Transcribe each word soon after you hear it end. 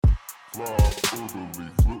Fly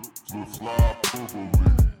orderly, flip, flip, fly orderly.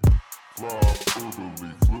 Fly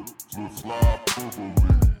orderly, flip, flip, fly orderly.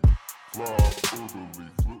 Fly orderly,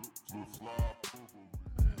 flip, flip, fly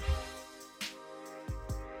orderly.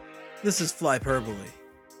 This is Flyperbole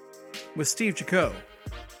with Steve Jaco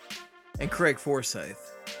and Craig Forsyth.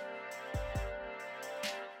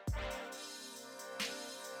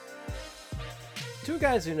 Two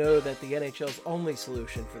guys who know that the NHL's only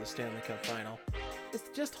solution for the Stanley Cup final is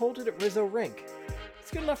to just hold it at Rizzo Rink.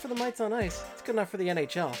 It's good enough for the Mites on Ice. It's good enough for the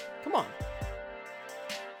NHL. Come on.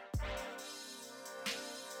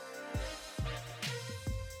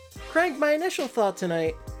 Craig, my initial thought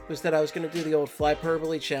tonight was that I was going to do the old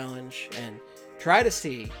Flyperbole challenge and try to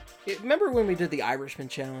see. Remember when we did the Irishman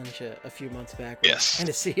challenge a few months back? Yes. And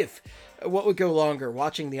to see if what would go longer,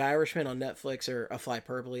 watching the Irishman on Netflix or a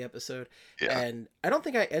Flyperbole episode. Yeah. And I don't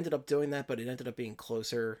think I ended up doing that, but it ended up being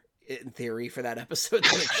closer in theory for that episode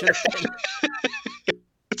than it should have been.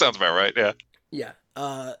 It sounds about right, yeah. Yeah.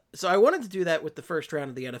 So I wanted to do that with the first round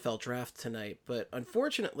of the NFL draft tonight, but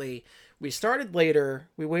unfortunately, we started later.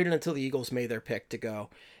 We waited until the Eagles made their pick to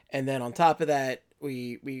go. And then on top of that,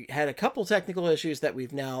 we had a couple technical issues that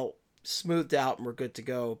we've now smoothed out and we're good to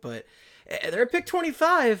go. But they're at pick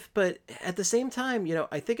 25, but at the same time, you know,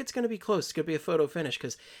 I think it's going to be close. It's going to be a photo finish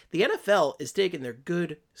because the NFL is taking their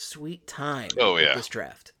good, sweet time with this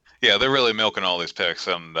draft. Yeah, they're really milking all these picks.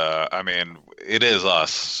 And, I mean, it is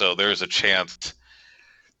us. So there's a chance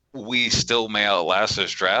we still may outlast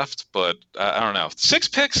this draft. But I don't know. 6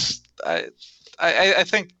 picks, I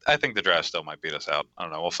think the draft still might beat us out. I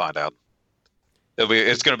don't know. We'll find out.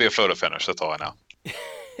 It's going to be a photo finish. That's all I know.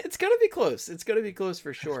 It's going to be close. It's going to be close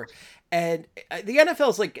for sure. And the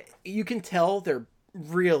NFL's like, you can tell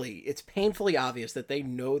it's painfully obvious that they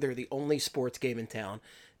know they're the only sports game in town.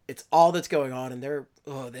 It's all that's going on, and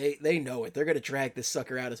they know it. They're going to drag this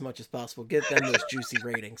sucker out as much as possible. Get them those juicy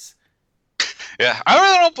ratings. Yeah, I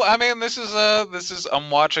really don't. I mean, this is. I'm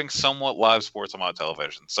watching somewhat live sports on my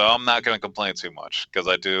television, so I'm not going to complain too much because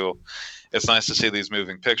I do. It's nice to see these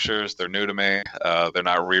moving pictures. They're new to me. They're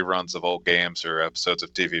not reruns of old games or episodes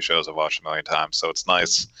of TV shows I've watched a million times. So it's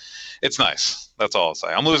nice. It's nice. That's all I'll say.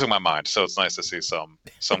 I'm losing my mind, so it's nice to see some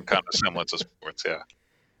kind of semblance of sports. Yeah.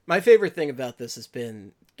 My favorite thing about this has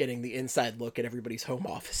been getting the inside look at everybody's home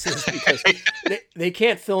offices because they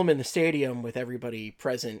can't film in the stadium with everybody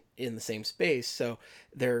present in the same space. So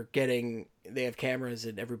they have cameras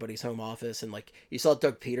in everybody's home office. And like you saw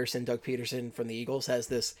Doug Peterson from the Eagles has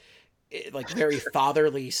this like very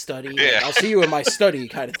fatherly study. Yeah. Like, I'll see you in my study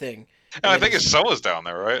kind of thing. And I think his son was down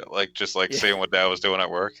there, right? Like just like seeing what Dad was doing at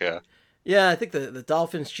work. Yeah. Yeah, I think the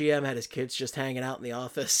Dolphins GM had his kids just hanging out in the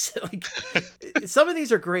office. Like, some of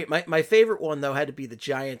these are great. My favorite one, though, had to be the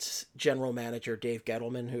Giants general manager, Dave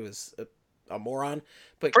Gettleman, who is a moron.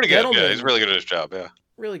 But pretty good. Yeah, he's really good at his job, yeah.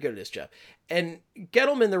 Really good at his job. And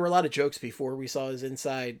Gettleman, there were a lot of jokes before we saw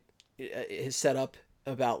his setup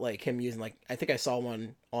about, like, him using, like, I think I saw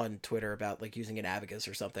one on Twitter about, like, using an abacus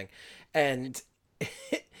or something. And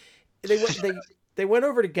they went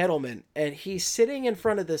over to Gettleman, and he's sitting in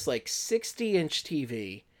front of this, like, 60-inch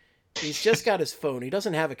TV. He's just got his phone. He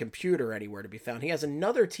doesn't have a computer anywhere to be found. He has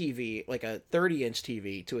another TV, like a 30-inch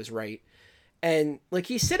TV to his right. And, like,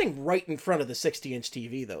 he's sitting right in front of the 60-inch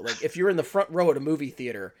TV, though. Like, if you're in the front row at a movie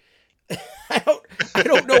theater, I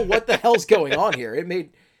don't know what the hell's going on here.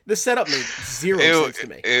 The setup made zero sense to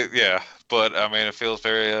me. Yeah, but I mean, it feels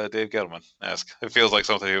very Dave Gettleman-esque. It feels like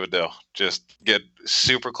something he would do. Just get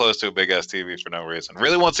super close to a big-ass TV for no reason.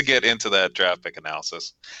 Really wants to get into that draft pick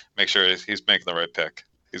analysis. Make sure he's making the right pick.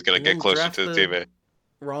 He's going to get closer to the TV.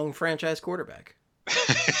 Wrong franchise quarterback.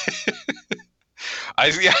 I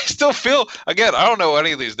still feel, again, I don't know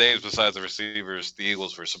any of these names besides the receivers the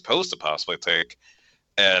Eagles were supposed to possibly take.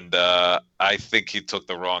 And I think he took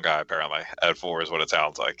the wrong guy, apparently, at 4 is what it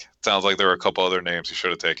sounds like. It sounds like there were a couple other names he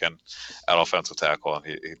should have taken at offensive tackle, and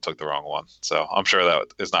he took the wrong one. So I'm sure that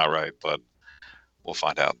is not right, but we'll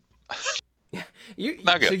find out. Yeah,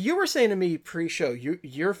 so you were saying to me pre-show,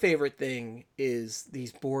 your favorite thing is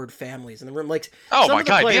these bored families in the room. Like,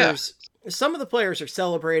 some of the players are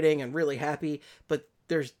celebrating and really happy, but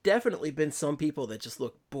there's definitely been some people that just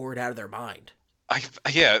look bored out of their mind.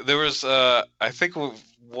 There was. I think one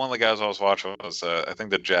of the guys I was watching was. I think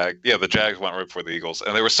the Jags went right before the Eagles,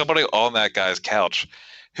 and there was somebody on that guy's couch,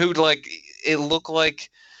 who like it looked like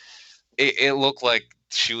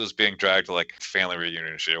she was being dragged to like a family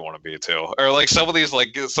reunion she didn't want to be to, or like some of these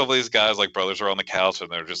guys like brothers are on the couch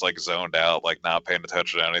and they're just like zoned out, like not paying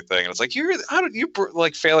attention to anything, and it's like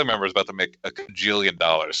like family members about to make $1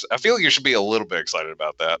 gajillion. I feel like you should be a little bit excited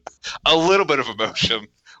about that, a little bit of emotion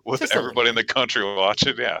with Just a little everybody in the country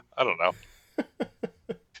watching. Yeah, I don't know.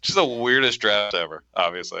 Just the weirdest draft ever,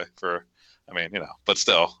 obviously. But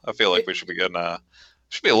still, I feel like It, we should be getting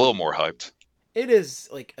should be a little more hyped. it is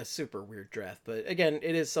like a super weird draft, but again,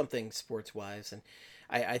 it is something sports wise, and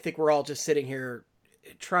I think we're all just sitting here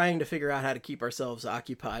trying to figure out how to keep ourselves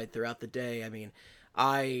occupied throughout the day. I mean,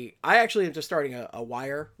 I actually am just starting a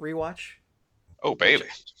Wire rewatch. Oh, Which baby.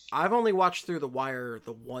 I've only watched through The Wire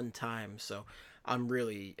the one time, so I'm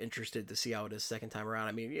really interested to see how it is second time around.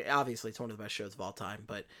 I mean, obviously it's one of the best shows of all time,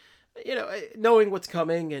 but knowing what's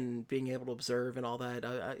coming and being able to observe and all that,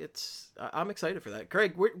 I'm excited for that.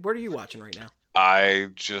 Craig, what are you watching right now? I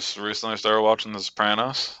just recently started watching The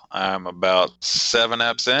Sopranos. I'm about 7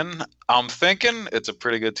 eps in. I'm thinking it's a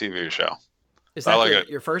pretty good TV show. Is I that like it.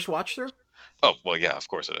 your first watch through? Oh, well, yeah, of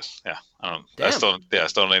course it is. Yeah. Damn. I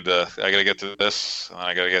still need to, I gotta get through this, and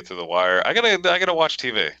I gotta get through The Wire. I gotta watch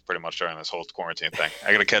TV pretty much during this whole quarantine thing.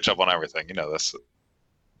 I gotta catch up on everything. You know this.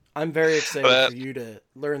 I'm very excited But, for you to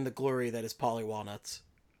learn the glory that is Polly Walnuts.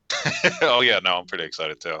 oh yeah, no, I'm pretty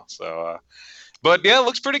excited too. So, but yeah, it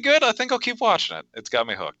looks pretty good. I think I'll keep watching it. It's got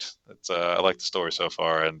me hooked. I like the story so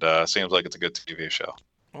far, and seems like it's a good TV show.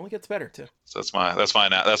 Only gets better too. So that's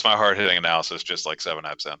my hard hitting analysis, just like 7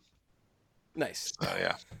 eps in. Nice.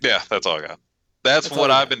 Yeah, that's all I got. That's That's all what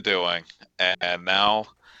you I've got. been doing, and now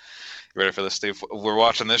you ready for this, Steve? We're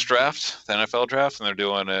watching this draft, the NFL draft, and they're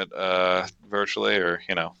doing it virtually or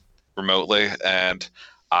remotely, and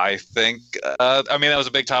I think that was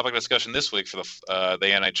a big topic of discussion this week for the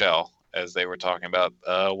NHL as they were talking about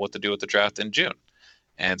what to do with the draft in June.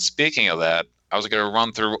 And speaking of that, I was going to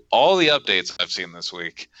run through all the updates I've seen this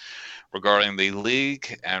week regarding the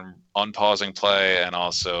league and unpausing play and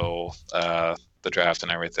also the draft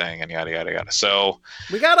and everything and yada, yada, yada. So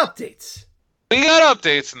We got updates. we got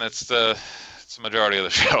updates, and that's the majority of the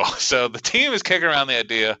show. So the team is kicking around the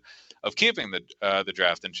idea of keeping the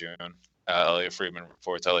draft in June. Elliot Friedman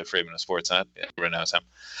reports. Elliot Friedman of Sportsnet. Everyone knows him.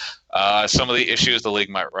 Some of the issues the league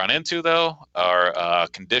might run into, though, are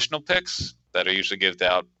conditional picks that are usually given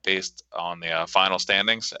out based on the final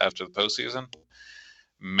standings after the postseason.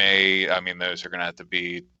 Those are going to have to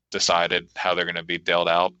be decided how they're going to be dealt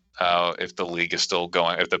out if the league is still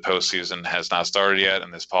going, if the postseason has not started yet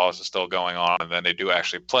and this pause is still going on, and then they do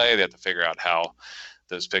actually play, they have to figure out how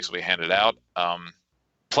those picks will be handed out.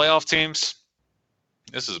 Playoff teams,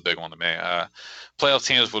 this is a big one to me. Playoff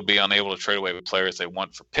teams would be unable to trade away with players they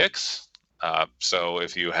want for picks. So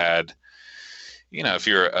if you had, if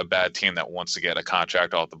you're a bad team that wants to get a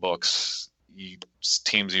contract off the books,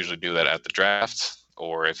 teams usually do that at the draft.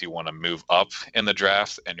 Or if you want to move up in the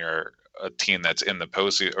draft and you're a team that's in the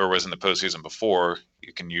postseason or was in the postseason before,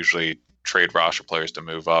 you can usually trade roster players to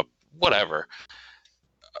move up, whatever.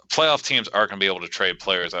 Playoff teams aren't going to be able to trade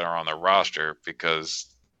players that are on their roster because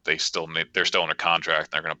they're still under contract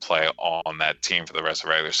and they're going to play on that team for the rest of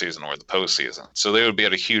the regular season or the postseason. So they would be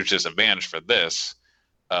at a huge disadvantage for this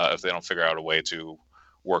if they don't figure out a way to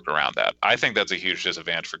work around that. I think that's a huge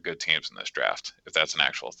disadvantage for good teams in this draft, if that's an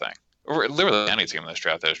actual thing. Or literally any team in this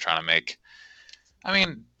draft that is trying to make.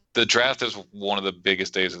 The draft is one of the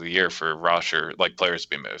biggest days of the year for roster players to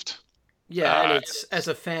be moved. Yeah, and it's as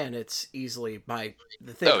a fan, it's easily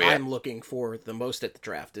the thing I'm looking for the most at the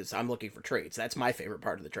draft is I'm looking for trades. That's my favorite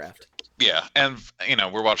part of the draft. Yeah, and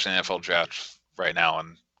we're watching the NFL draft right now,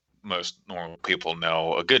 and most normal people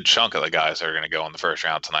know a good chunk of the guys that are going to go in the first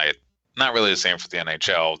round tonight. Not really the same for the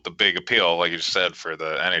NHL. The big appeal, like you said, for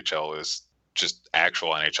the NHL is just actual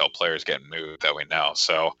NHL players getting moved that we know.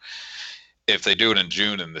 So if they do it in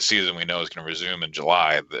June and the season we know is going to resume in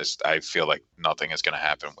July, I feel like nothing is going to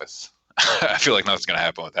happen with. I feel like nothing's going to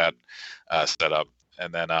happen with that setup.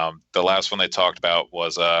 And then the last one they talked about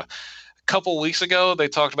was a couple weeks ago. They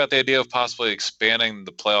talked about the idea of possibly expanding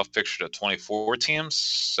the playoff picture to 24 teams,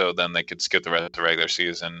 so then they could skip the rest of the regular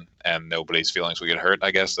season and nobody's feelings would get hurt.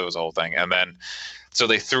 I guess that was the whole thing. And then so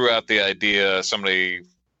they threw out the idea. Somebody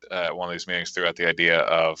at one of these meetings threw out the idea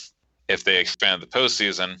of if they expanded the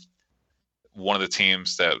postseason, one of the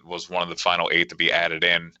teams that was one of the final 8 to be added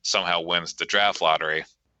in somehow wins the draft lottery,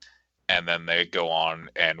 and then they go on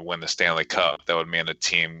and win the Stanley Cup. That would mean the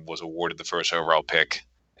team was awarded the first overall pick,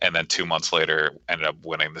 and then 2 months later ended up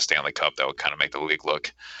winning the Stanley Cup. That would kind of make the league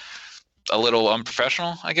look a little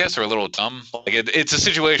unprofessional, I guess, or a little dumb. It's a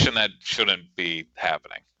situation that shouldn't be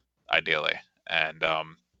happening, ideally. And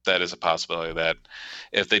that is a possibility that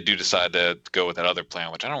if they do decide to go with that other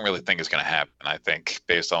plan, which I don't really think is going to happen, I think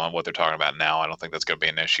based on what they're talking about now, I don't think that's going to be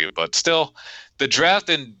an issue. But still, the draft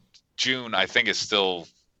in June, I think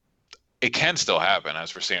it can still happen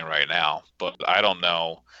as we're seeing right now. But I don't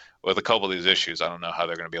know, with a couple of these issues, I don't know how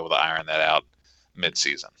they're going to be able to iron that out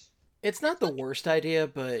mid-season. It's not the worst idea,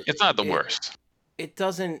 but It's not the worst. It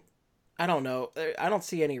doesn't. I don't know. I don't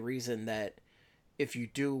see any reason that if you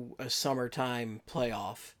do a summertime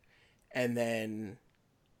playoff and then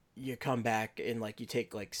you come back and like you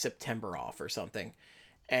take like September off or something,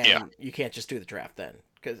 and you can't just do the draft then,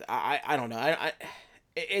 because I don't know.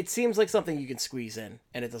 It seems like something you can squeeze in,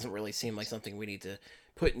 and it doesn't really seem like something we need to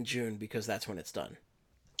put in June because that's when it's done.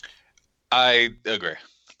 I agree,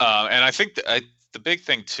 and I think the big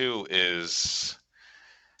thing too is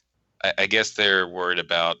I guess they're worried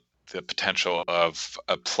about the potential of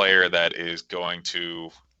a player that is going to,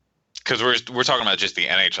 because we're talking about just the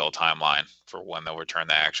NHL timeline for when they'll return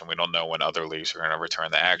the action. We don't know when other leagues are going to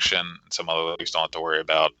return the action. Some other leagues don't have to worry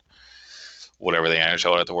about whatever the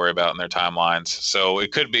NHL have to worry about in their timelines. So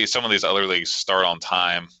it could be some of these other leagues start on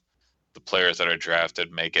time. The players that are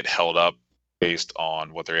drafted may get held up based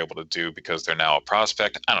on what they're able to do because they're now a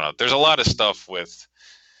prospect. I don't know. There's a lot of stuff with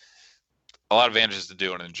a lot of advantages to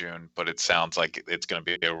do it in June, but it sounds like it's going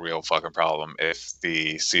to be a real fucking problem if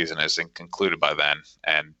the season isn't concluded by then.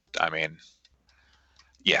 And I mean,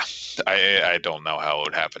 yeah, I don't know how it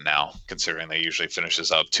would happen now, considering they usually finish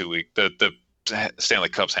this up 2 weeks. The Stanley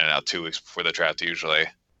Cup's handed out 2 weeks before the draft usually,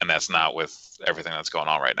 and that's not with everything that's going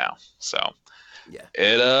on right now. So yeah,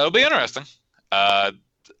 it'll be interesting.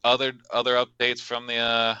 Other updates from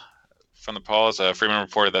the polls. Freeman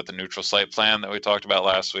reported that the neutral site plan that we talked about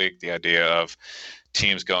last week, the idea of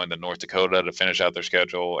teams going to North Dakota to finish out their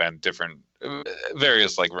schedule and different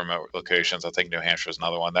various like remote locations. I think New Hampshire is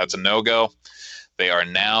another one. That's a no-go. They are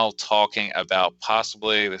now talking about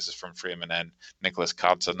possibly, this is from Freeman and Nicholas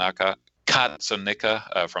Katsunika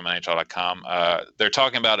from NHL.com. They're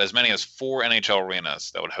talking about as many as 4 NHL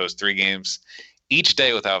arenas that would host 3 games each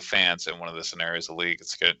day without fans in one of the scenarios the league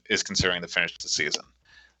is considering to finish the season.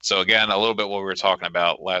 So again, a little bit what we were talking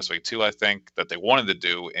about last week too, I think, that they wanted to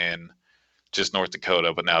do in just North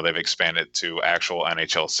Dakota, but now they've expanded to actual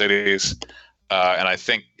NHL cities. And I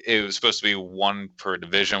think it was supposed to be 1 per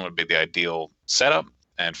division would be the ideal setup.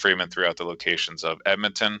 And Freeman threw out the locations of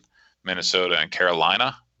Edmonton, Minnesota, and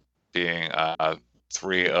Carolina being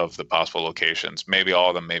 3 of the possible locations. Maybe all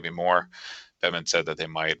of them, maybe more. Bettman said that they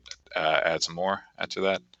might add some more after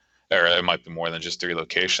that. Or it might be more than just 3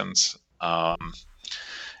 locations.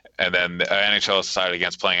 And then the NHL has decided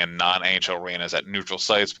against playing in non-NHL arenas at neutral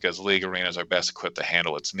sites because league arenas are best equipped to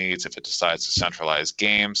handle its needs if it decides to centralize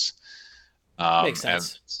games. Makes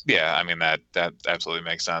sense. And yeah, I mean, that absolutely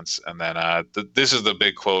makes sense. And then this is the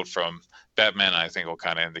big quote from Bettman. I think will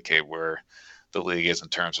kind of indicate where the league is in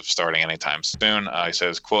terms of starting anytime soon. He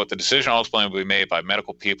says, quote, "The decision ultimately will be made by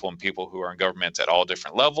medical people and people who are in government at all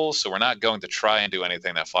different levels. So we're not going to try and do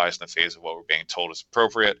anything that flies in the face of what we're being told is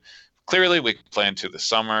appropriate. Clearly, we can plan to the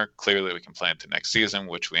summer. Clearly, we can plan to next season,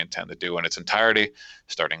 which we intend to do in its entirety,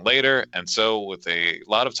 starting later. And so with a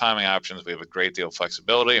lot of timing options, we have a great deal of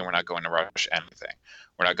flexibility, and we're not going to rush anything.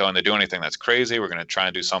 We're not going to do anything that's crazy. We're going to try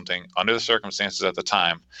and do something under the circumstances at the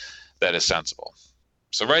time that is sensible."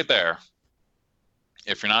 So right there,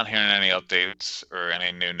 if you're not hearing any updates or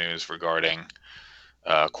any new news regarding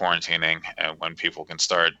quarantining and when people can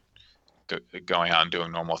start going out and doing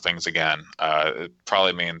normal things again, it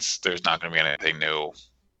probably means there's not going to be anything new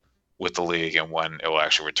with the league and when it will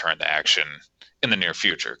actually return to action in the near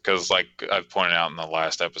future. Because like I've pointed out in the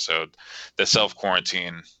last episode, the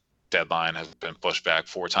self-quarantine deadline has been pushed back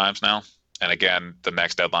 4 times now. And again, the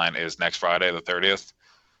next deadline is next Friday, the 30th.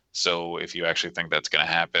 So if you actually think that's going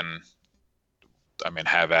to happen, I mean,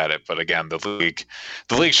 have at it. But again, the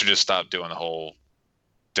league should just stop doing the whole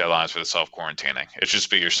deadlines for the self-quarantining. It should just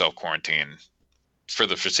be your self-quarantine for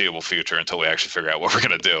the foreseeable future until we actually figure out what we're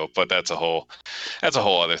going to do. But that's a whole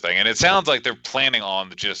other thing. And it sounds like they're planning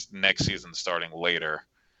on just next season starting later,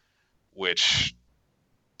 which,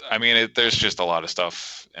 I mean, there's just a lot of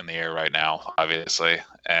stuff in the air right now, obviously.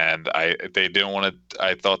 And I thought they didn't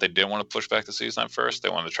want to push back the season at first. They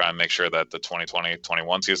wanted to try and make sure that the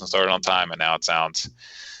 2020-21 season started on time. And now it sounds,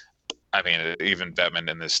 I mean, even Bettman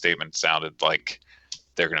in this statement sounded like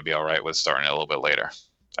they're going to be all right with starting a little bit later.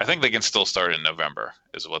 I think they can still start in November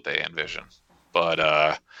is what they envision. But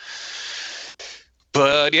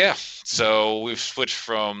yeah, so we've switched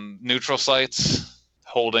from neutral sites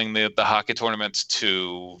holding the hockey tournaments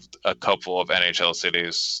to a couple of NHL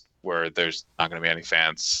cities where there's not going to be any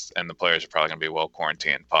fans and the players are probably going to be well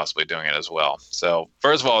quarantined, possibly doing it as well. So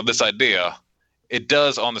first of all, this idea, it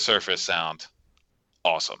does on the surface sound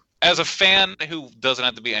awesome. As a fan who doesn't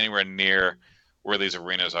have to be anywhere near where these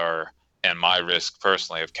arenas are, and my risk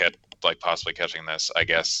personally of possibly catching this, I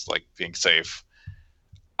guess, like being safe,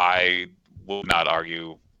 I would not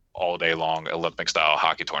argue all day long Olympic style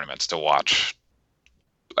hockey tournaments to watch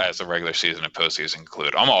as the regular season and postseason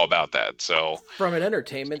include. I'm all about that. So From an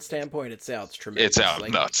entertainment standpoint, it sounds tremendous. it sounds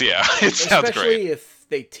nuts. Yeah, it sounds especially great. if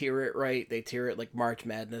they tier it right. They tier it like March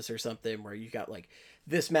Madness or something, where you got like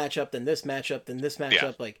this matchup, then this matchup, then this matchup.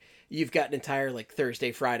 Yeah. Like you've got an entire like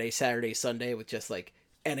Thursday, Friday, Saturday, Sunday with just like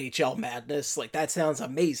NHL madness. Like that sounds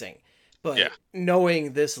amazing. But Yeah.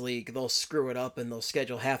 knowing this league, they'll screw it up and they'll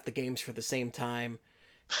schedule half the games for the same time.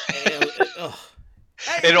 Ugh.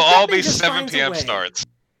 It'll all Batman be just 7 finds a p.m. way. starts.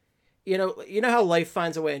 You know how life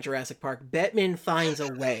finds a way in Jurassic Park? Batman finds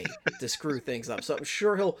a way to screw things up. So I'm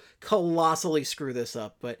sure he'll colossally screw this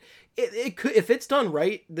up, but it could, if it's done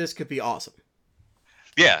right, this could be awesome.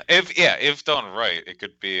 If done right, it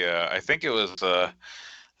could be. I think it was a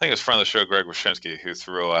friend of the show, Greg Wyshynski, who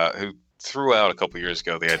threw out a couple years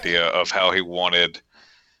ago the idea of how he wanted,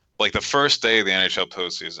 like the first day of the NHL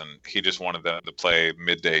postseason, he just wanted them to play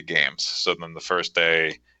midday games. So then the first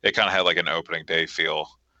day, it kind of had like an opening day feel,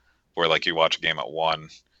 where like you watch a game at 1,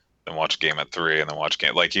 then watch a game at 3, and then watch a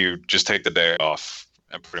game. Like you just take the day off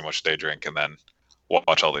and pretty much day drink, and then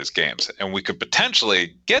watch all these games. And we could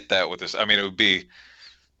potentially get that with this. I mean, it would be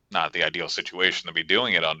not the ideal situation to be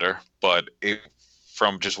doing it under, but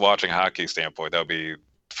from just watching hockey standpoint, that would be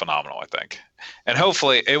phenomenal, I think. And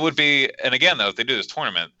hopefully it would be, and again, though, if they do this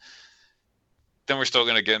tournament, then we're still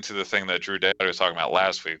going to get into the thing that Drew Doughty was talking about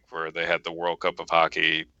last week, where they had the World Cup of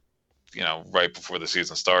Hockey, right before the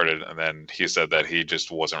season started, and then he said that he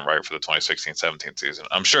just wasn't right for the 2016-17 season.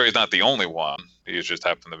 I'm sure he's not the only one. He just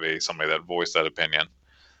happened to be somebody that voiced that opinion.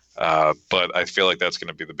 But I feel like that's going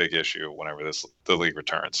to be the big issue whenever the league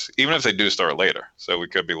returns, even if they do start later. So we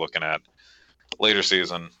could be looking at later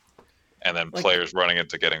season, and then players running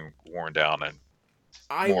into getting worn down and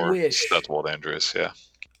more susceptible to injuries. Yeah,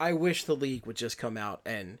 I wish the league would just come out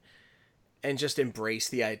and just embrace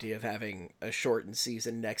the idea of having a shortened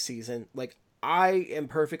season next season. Like, I am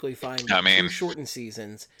perfectly fine with 2 shortened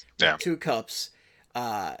seasons, with 2 cups.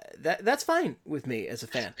 That's fine with me as a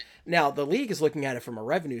fan. Now, the league is looking at it from a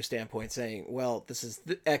revenue standpoint, saying, well, this is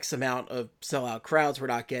the X amount of sellout crowds we're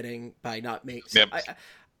not getting by not making... Yep.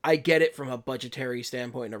 I get it from a budgetary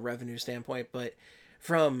standpoint and a revenue standpoint, but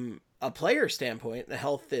from a player standpoint,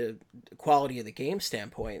 the quality of the game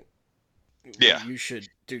standpoint, you should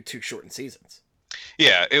do 2 shortened seasons.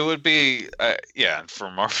 Yeah, it would be.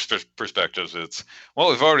 From our perspectives, it's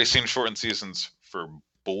we've already seen shortened seasons for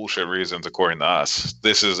bullshit reasons, according to us.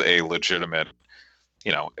 This is a legitimate.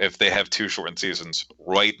 If they have 2 shortened seasons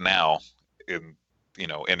right now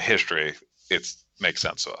in history, it makes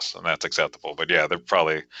sense to us, and that's acceptable. But yeah, they're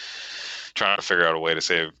probably trying to figure out a way to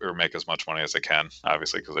save or make as much money as they can,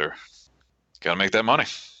 obviously, because they're gotta make that money,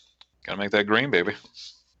 gotta make that green, baby.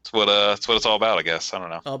 It's what it's all about, I guess. I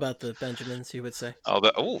don't know. All about the Benjamins, you would say.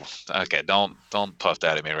 Okay. Don't puff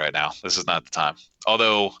that at me right now. This is not the time.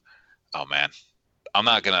 Although, oh man, I'm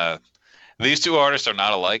not gonna. These 2 artists are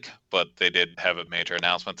not alike, but they did have a major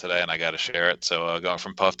announcement today, and I got to share it. So going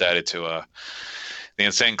from Puff Daddy to the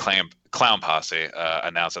Insane Clown Posse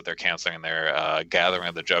announced that they're canceling their Gathering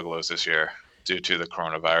of the Juggalos this year due to the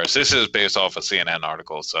coronavirus. This is based off a CNN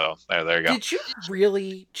article, so there you go. Did you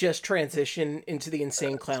really just transition into the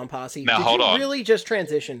Insane Clown Posse? Now, hold on. Did you really just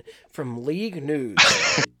transition from League News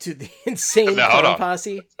to the Insane Clown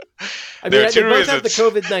Posse? I mean, they both have the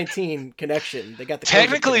COVID-19 connection. They got the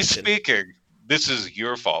Technically speaking, this is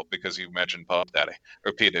your fault because you mentioned Puff Daddy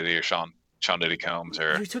or P. Diddy or Sean Diddy Combs.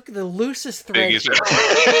 Or you took the loosest thread here,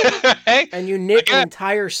 and you knit an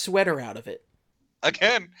entire sweater out of it.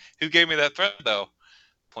 Again, who gave me that thread, though?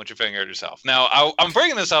 Point your finger at yourself. Now, I'm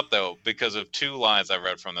bringing this up, though, because of 2 lines I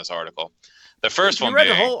read from this article. The first one you read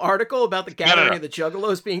the whole article about the Gathering of the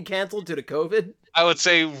Juggalos being canceled due to COVID? I would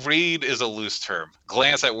say read is a loose term.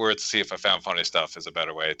 Glance at words to see if I found funny stuff is a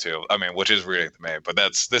better way, too. I mean, which is reading the May, but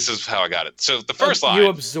this is how I got it. So the first line... You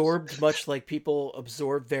absorbed much like people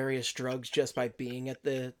absorb various drugs just by being at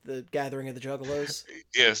the Gathering of the Juggalos?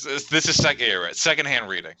 Yes, this is right. Secondhand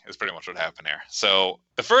reading is pretty much what happened here. So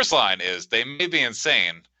the first line is, they may be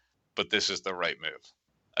insane, but this is the right move.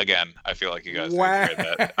 Again, I feel like you guys need to read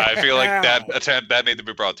that. I feel like that needs to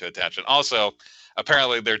be brought to attention. Also,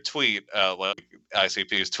 apparently their tweet, like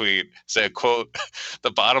ICP's tweet, said, quote, the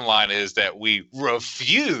bottom line is that we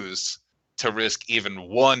refuse to risk even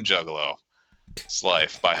one Juggalo's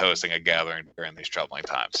life by hosting a gathering during these troubling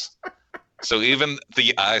times. So even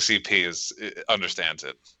the ICP understands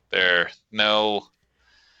it. I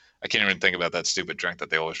can't even think about that stupid drink that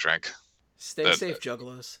they always drink. Stay safe,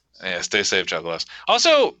 Juggalos. Yeah, stay safe, Juggalos.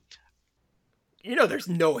 Also, there's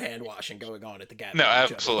no hand washing going on at the gathering. No,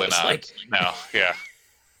 absolutely not. No, yeah.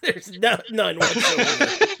 There's none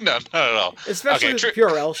whatsoever. No, not at all. Especially Okay, with the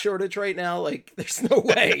Purell shortage right now, like there's no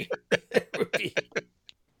way it would be.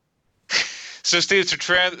 So, Steve, to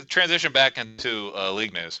transition back into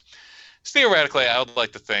league news, theoretically, I would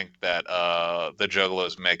like to think that the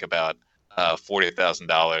Juggalos make about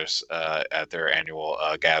 $40,000 at their annual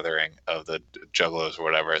gathering of the Juggalos or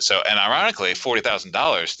whatever. So, and ironically,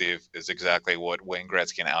 $40,000, Steve, is exactly what Wayne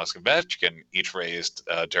Gretzky and Alex Ovechkin each raised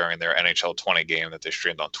during their NHL 20 game that they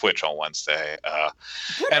streamed on Twitch on Wednesday. What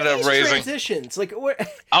Ended are up these raising. Just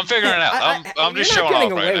I'm figuring it out. I'm just you're not showing off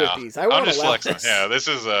getting right away now. with these. I want I'm to just allow flexing. this. Yeah, this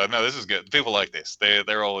is good. People like this.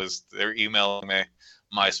 They're emailing me.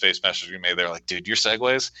 MySpace messaging me. They're like, dude, your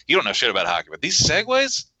segues, you don't know shit about hockey, but these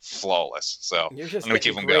segues, flawless. So You're just I'm gonna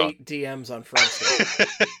keep getting them going. great DMs on Friendster.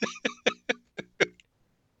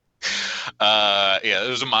 Yeah, it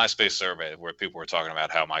was a MySpace survey where people were talking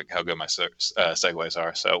about how good my segues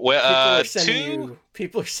are. So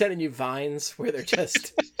People are sending you vines where they're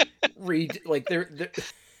just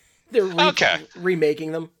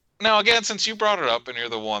remaking them. Now again, since you brought it up and you're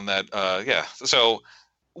the one that so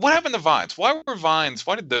what happened to Vines? Why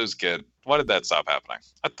did that stop happening?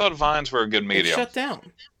 I thought Vines were a good medium. It shut down.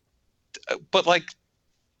 But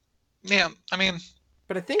yeah, I mean,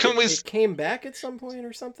 but I think it came back at some point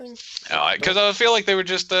or something. Because I feel like they were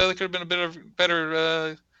just they could have been a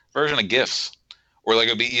better version of GIFs, or like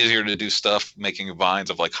it'd be easier to do stuff making vines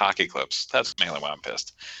of like hockey clips. That's mainly why I'm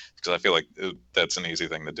pissed, because I feel like that's an easy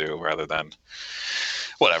thing to do rather than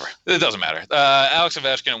whatever. It doesn't matter. Alex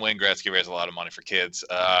Ovechkin and Wayne Gretzky raised a lot of money for kids.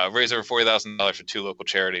 Raised over $40,000 for 2 local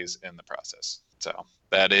charities in the process. So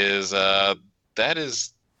that is that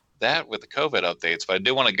with the COVID updates. But I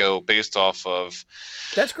do want to go based off of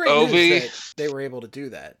that's great news that they were able to do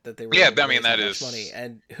that. That they were able to raise that much money.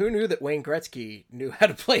 And who knew that Wayne Gretzky knew how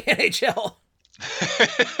to play NHL?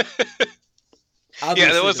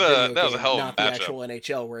 Yeah, that was a hell of a not the matchup. actual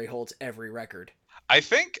NHL where he holds every record. I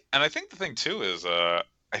think the thing too is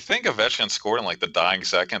I think Ovechkin scored in like the dying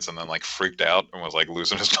seconds and then like freaked out and was like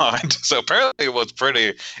losing his mind. So apparently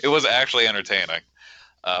it was actually entertaining,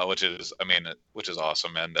 which is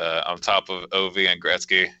awesome. And on top of Ovi and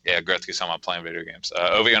Gretzky, Gretzky's talking about playing video games.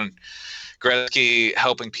 Ovi and Gretzky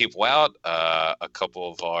helping people out. A couple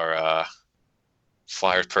of our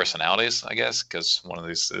Flyers personalities, I guess, because one of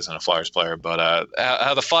these isn't a Flyers player, but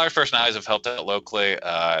how the Flyers personalities have helped out locally.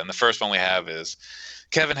 And the first one we have is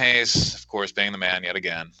Kevin Hayes, of course, being the man yet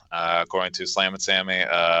again. According to Slam and Sammy,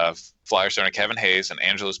 Flyers owner Kevin Hayes and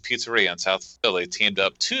Angelo's Pizzeria in South Philly teamed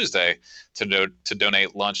up Tuesday to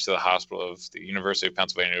donate lunch to the hospital of the University of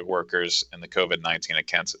Pennsylvania workers in the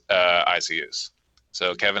COVID-19 ICUs.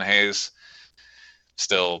 So Kevin Hayes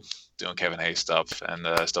still doing Kevin Hayes stuff and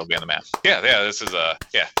still being the man. This is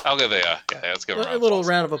I'll give let's give a little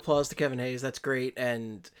round of applause to Kevin Hayes. That's great,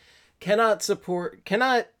 and cannot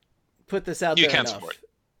put this out there enough. Support.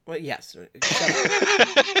 Well, yes.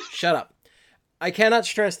 Shut up. I cannot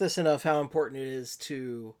stress this enough how important it is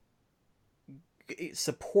to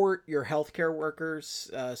support your healthcare workers,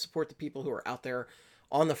 support the people who are out there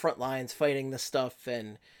on the front lines fighting this stuff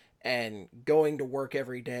and going to work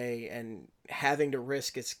every day and having to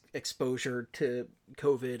risk exposure to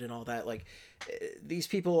COVID and all that. Like, these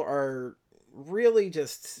people are really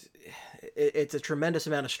just, it's a tremendous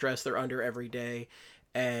amount of stress they're under every day,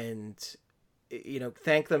 and,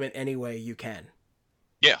 thank them in any way you can.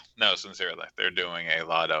 Yeah, no, sincerely. They're doing a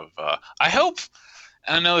lot of, I hope,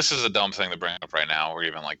 and I know this is a dumb thing to bring up right now or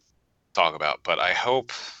even like talk about, but I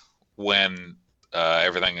hope when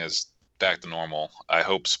everything is back to normal, I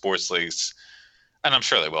hope sports leagues, and I'm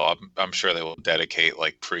sure they will, I'm sure they will dedicate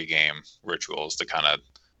like pregame rituals to kind of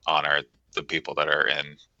honor the people that are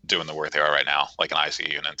doing the work they are right now, like in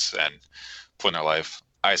ICU units and putting their life,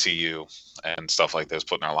 ICU and stuff like this,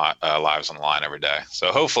 putting their lives on the line every day.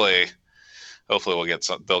 So hopefully they'll get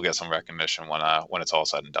some recognition when it's all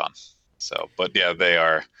said and done. So, but yeah, they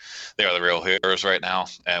are the real heroes right now,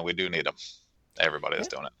 and we do need them. Everybody is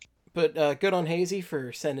doing it. But good on Hazy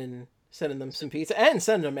for sending them some pizza and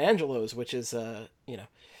sending them Angelo's, which is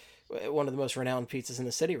one of the most renowned pizzas in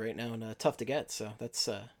the city right now and tough to get. So it's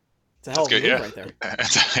a hell of a move right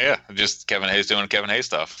there. Just Kevin Hayes doing Kevin Hayes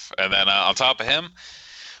stuff, and then on top of him,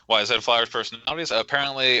 why I said Flyers personalities.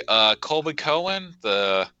 Apparently, Colby Cohen,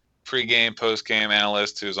 the pre-game, post-game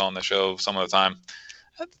analyst who's on the show some of the time.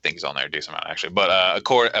 I think he's on there a decent amount, actually. But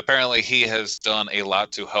apparently he has done a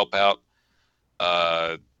lot to help out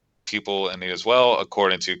people in need as well,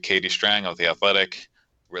 according to Katie Strang of The Athletic.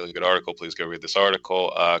 Really good article. Please go read this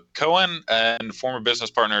article. Cohen and former business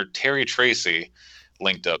partner Terry Tracy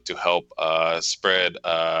linked up to help spread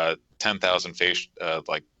 10,000 face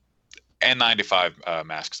N95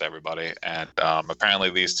 masks to everybody. And apparently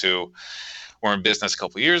these two were in business a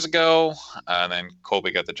couple years ago. And then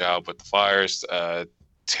Colby got the job with the Flyers.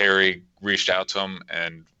 Terry reached out to him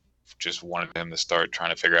and just wanted him to start trying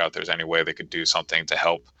to figure out if there's any way they could do something to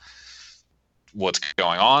help what's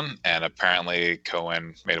going on. And apparently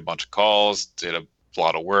Cohen made a bunch of calls, did a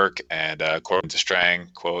lot of work, and according to Strang,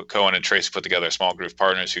 quote, Cohen and Tracy put together a small group of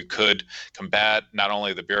partners who could combat not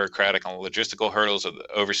only the bureaucratic and logistical hurdles of the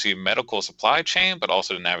overseas medical supply chain, but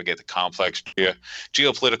also to navigate the complex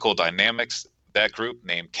geopolitical dynamics. That group,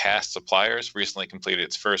 named Cast Suppliers, recently completed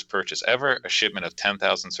its first purchase ever, a shipment of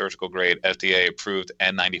 10,000 surgical-grade FDA-approved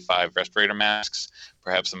N95 respirator masks,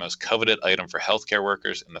 perhaps the most coveted item for healthcare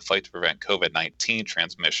workers in the fight to prevent COVID-19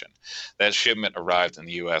 transmission. That shipment arrived in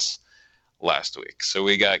the U.S. last week. So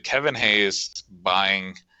we got Kevin Hayes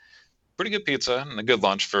buying pretty good pizza and a good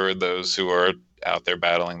lunch for those who are out there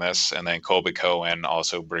battling this, and then Colby Cohen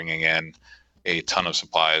also bringing in a ton of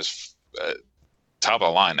supplies. Top of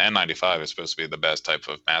the line, N95 is supposed to be the best type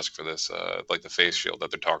of mask for this, like the face shield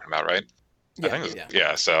that they're talking about, right?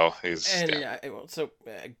 Yeah. So he's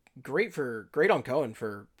great on Cohen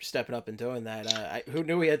for stepping up and doing that. Who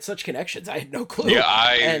knew he had such connections? I had no clue. Yeah,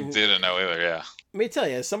 I didn't know either. Yeah. Let me tell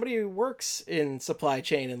you, as somebody who works in supply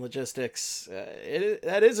chain and logistics,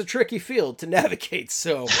 that is a tricky field to navigate.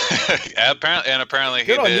 So apparently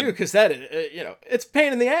good on you, because that it's a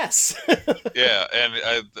pain in the ass. Yeah,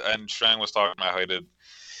 and Strang was talking about how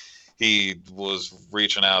he was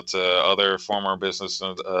reaching out to other former business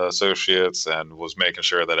associates and was making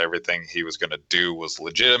sure that everything he was going to do was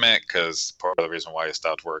legitimate, because part of the reason why he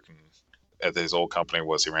stopped working at his old company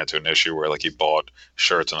was he ran into an issue where like he bought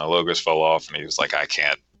shirts and the logos fell off, and he was like, I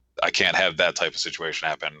can't have that type of situation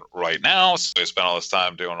happen right now. So he spent all this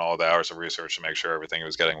time doing all the hours of research to make sure everything he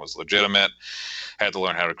was getting was legitimate. Had to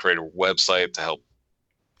learn how to create a website to help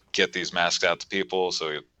get these masks out to people.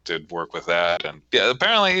 So he did work with that. And yeah,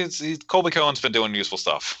 apparently Colby Cohen's been doing useful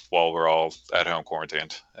stuff while we're all at home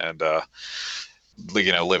quarantined and,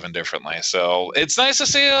 living differently. So it's nice to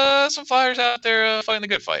see some Flyers out there fighting the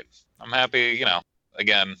good fight. I'm happy,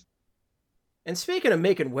 again. And speaking of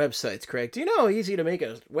making websites, Craig, do you know how easy to make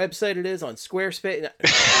a website it is on Squarespace?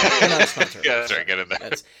 They're not a sponsor. Yeah, that's right. Get in there.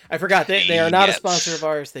 I forgot. They are not a sponsor of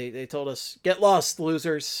ours. They told us, get lost,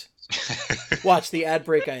 losers. Watch, the ad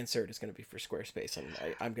break I insert is going to be for Squarespace, and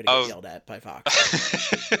I'm going to get yelled at by Fox.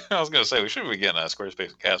 I was going to say, we should be getting a Squarespace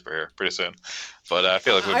and Casper here pretty soon. But I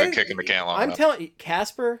feel like we've been kicking the can long enough. I'm telling you,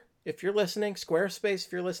 Casper, if you're listening, Squarespace,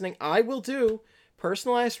 if you're listening, I will do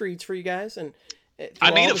personalized reads for you guys, and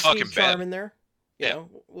I need a fucking charm in there.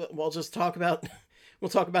 We'll just talk about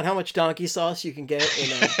how much donkey sauce you can get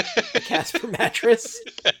in a Casper mattress.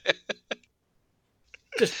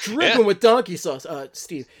 Just dripping with donkey sauce.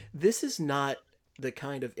 Steve, this is not the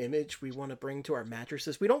kind of image we want to bring to our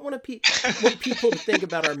mattresses. We don't want want people to think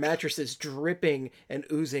about our mattresses dripping and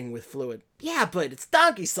oozing with fluid. Yeah, but it's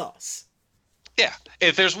donkey sauce. Yeah,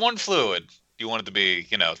 if there's one fluid you want it to be,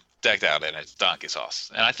 decked out in, it's donkey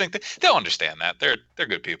sauce. And I think they'll understand that. They're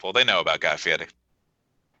good people. They know about Guy Fieri.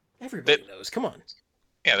 Everybody knows. Come on.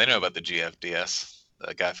 Yeah, they know about the GFDS,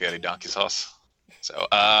 the Guy Fieri donkey sauce. So,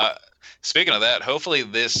 speaking of that, hopefully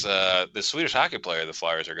this Swedish hockey player the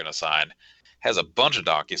Flyers are going to sign has a bunch of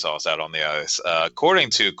donkey sauce out on the ice.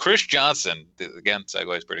 According to Chris Johnson, again,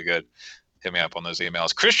 segue is pretty good. Hit me up on those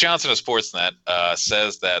emails. Chris Johnson of Sportsnet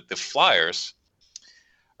says that the Flyers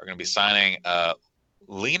are going to be signing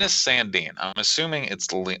Linus Sandin. I'm assuming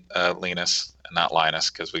it's Linus and not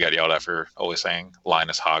Linus, because we got yelled at for always saying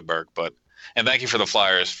Linus Hogberg. And thank you for the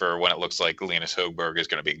Flyers for when it looks like Linus Hogberg is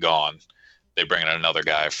going to be gone. They bring in another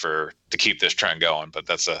guy to keep this trend going, but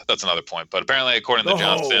that's another point. But apparently, according to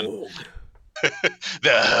Johnson,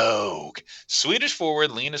 the Hogue, Swedish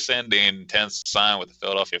forward Linus Sandin intends to sign with the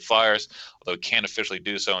Philadelphia Flyers, although he can't officially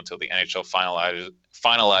do so until the NHL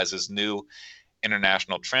finalizes new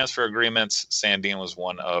international transfer agreements. Sandin was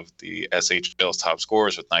one of the SHL's top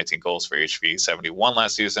scorers with 19 goals for HV 71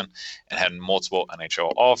 last season and had multiple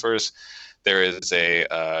NHL offers. There is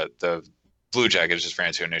the Blue Jackets just ran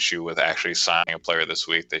into an issue with actually signing a player this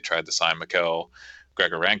week. They tried to sign Mikhail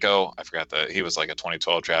Grigorenko. I forgot that he was like a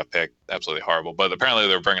 2012 draft pick. Absolutely horrible. But apparently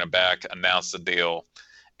they're bringing him back, announced the deal,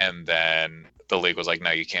 and then the league was like,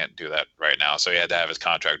 no, you can't do that right now. So he had to have his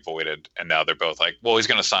contract voided. And now they're both like, well, he's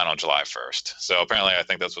going to sign on July 1st. So apparently I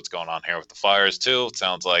think that's what's going on here with the Flyers too. It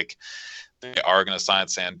sounds like they are going to sign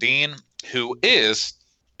Sandin, who is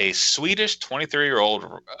a Swedish 23-year-old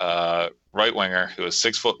right winger who is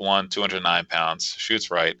 6'1", 209 pounds, shoots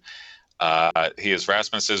right. He is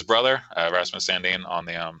Rasmus's brother, Rasmus Sandin,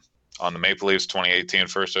 on the Maple Leafs 2018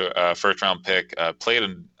 first round pick. Played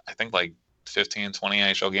in I think, like 15, 20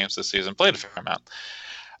 NHL games this season. Played a fair amount.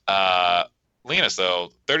 Linus,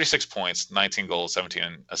 though, 36 points, 19 goals,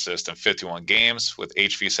 17 assists in 51 games with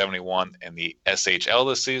HV 71 in the SHL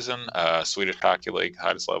this season, Swedish Hockey League,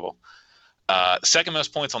 highest level. Second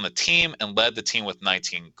most points on the team and led the team with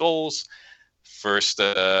 19 goals. First,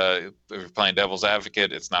 if we're playing devil's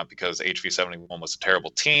advocate, it's not because HV 71 was a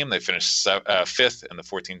terrible team. They finished fifth in the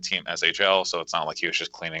 14-team SHL, so it's not like he was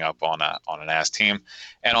just cleaning up on an ass team.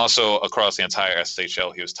 And also across the entire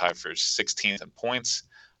SHL, he was tied for 16th in points.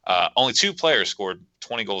 Only 2 players scored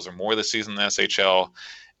 20 goals or more this season in the SHL,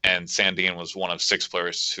 and Sandin was one of 6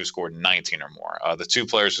 players who scored 19 or more. The 2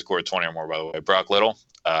 players who scored 20 or more, by the way, Brock Little,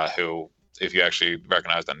 who, if you actually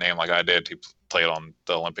recognize that name like I did, he played on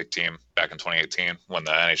the Olympic team back in 2018 when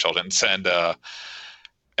the NHL didn't send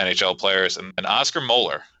NHL players. And Oscar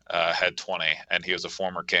Moeller had 20, and he was a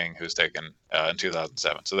former King who's taken in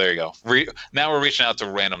 2007. So there you go. Now we're reaching out to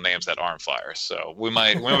random names that aren't Flyers. So we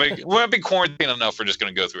might be quarantined enough. We're just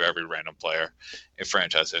going to go through every random player in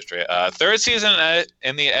franchise history. Third season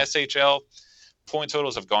in the SHL, point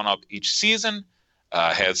totals have gone up each season.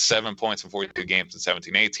 Had 7 points in 42 games in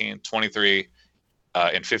 17-18, 23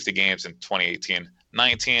 in 50 games in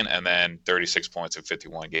 2018-19, and then 36 points in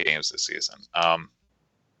 51 games this season.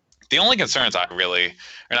 The only concerns are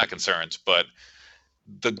not concerns, but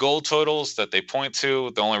the goal totals that they point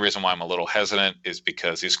to, the only reason why I'm a little hesitant is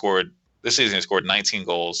because this season he scored 19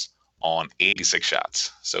 goals on 86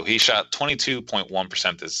 shots. So he shot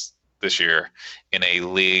 22.1% this year in a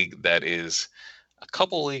league that is a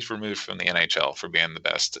couple leagues removed from the NHL for being the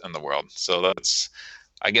best in the world. So that's,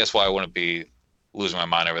 I guess, why I wouldn't be losing my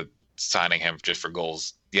mind over signing him just for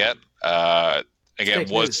goals yet. Again,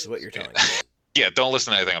 was what you're telling me. Yeah, don't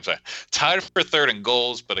listen to anything I'm saying. Tied for third in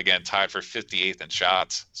goals, but again, tied for 58th in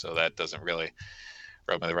shots. So that doesn't really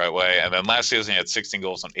rub me the right way. And then last season, he had 16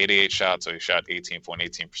 goals on 88 shots, so he shot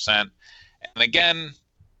 18.18%. And again,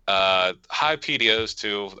 high PDOs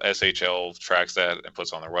too. SHL tracks that and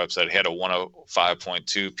puts on their website. He had a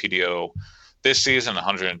 105.2 PDO this season,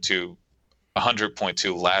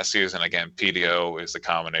 100.2 last season. Again, PDO is the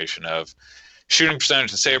combination of shooting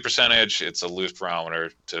percentage and save percentage. It's a loose barometer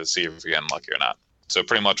to see if you're getting lucky or not. So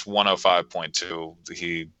pretty much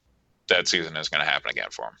 105.2. That season is going to happen again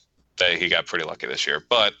for him. He got pretty lucky this year,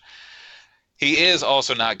 but he is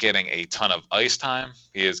also not getting a ton of ice time.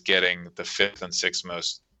 He is getting the 5th and 6th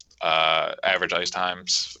most average ice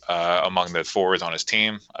times among the forwards on his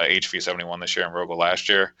team. HV 71 this year and Rogel last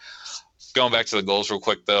year. Going back to the goals real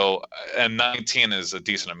quick, though, and 19 is a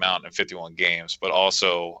decent amount in 51 games, but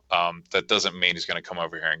also that doesn't mean he's going to come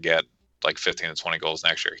over here and get like 15 to 20 goals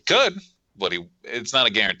next year. He could, but it's not a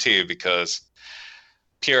guarantee because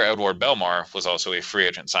Pierre-Edouard Bellemare was also a free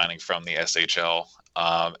agent signing from the SHL,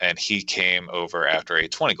 and he came over after a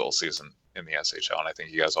 20-goal season in the SHL, and I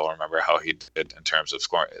think you guys all remember how he did in terms of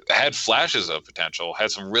scoring. Had flashes of potential, had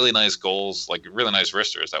some really nice goals, like really nice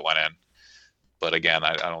wristers that went in. But again,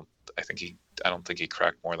 I don't think he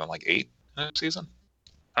cracked more than like 8 in a season.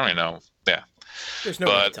 I don't even know. Yeah, there's no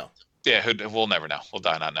way to tell. Yeah, we'll never know. We'll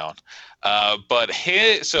die not knowing. But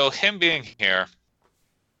him being here,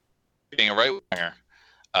 being a right winger,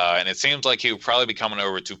 and it seems like he would probably be coming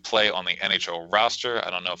over to play on the NHL roster. I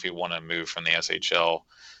don't know if he want to move from the SHL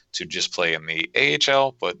to just play in the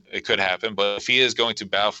AHL, but it could happen. But if he is going to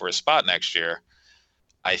battle for a spot next year,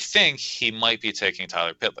 I think he might be taking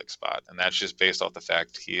Tyler Pitlick's spot, and that's just based off the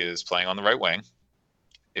fact he is playing on the right wing.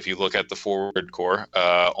 If you look at the forward core,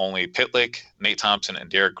 only Pitlick, Nate Thompson,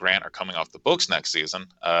 and Derek Grant are coming off the books next season.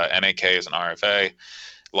 NAK is an RFA.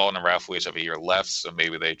 Lawton and Ralph each have a year left, so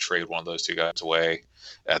maybe they trade one of those 2 guys away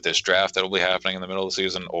at this draft that will be happening in the middle of the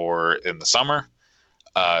season or in the summer.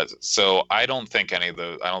 So I don't think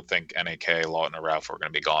NAK, Lawton, or Ralph are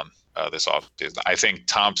going to be gone this offseason. I think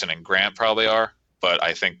Thompson and Grant probably are. But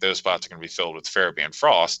I think those spots are going to be filled with Farabee and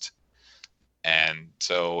Frost. And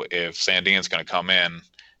so if Sandin's going to come in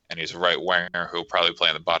and he's a right winger who'll probably play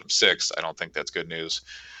in the bottom 6, I don't think that's good news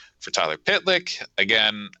for Tyler Pitlick.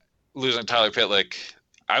 Again, losing Tyler Pitlick,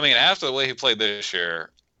 I mean, after the way he played this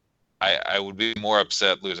year, I would be more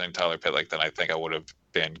upset losing Tyler Pitlick than I think I would have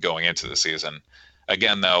been going into the season.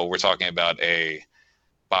 Again, though, we're talking about a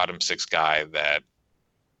bottom 6 guy that,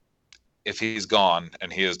 if he's gone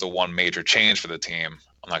and he is the one major change for the team,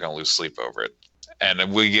 I'm not going to lose sleep over it.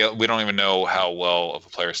 And we don't even know how well of a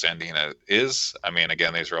player Sandin is. I mean,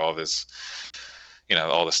 again, these are all of his,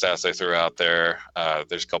 all the stats they threw out there.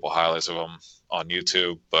 There's a couple highlights of him on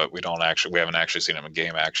YouTube, but we haven't actually seen him in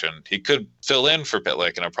game action. He could fill in for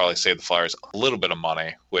Pitlick, and I'll probably save the Flyers a little bit of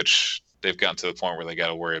money, which they've gotten to the point where they got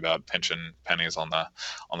to worry about pinching pennies on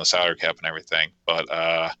the salary cap and everything. But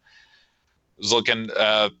was looking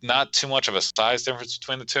not too much of a size difference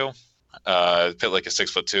between the two. Pitlick is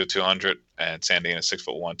 6'2", 200, and Sandin is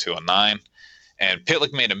 6'1", 209. And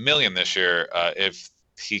Pitlick made $1 million this year. If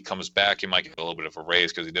he comes back, he might get a little bit of a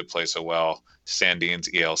raise because he did play so well. Sandin's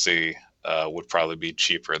ELC would probably be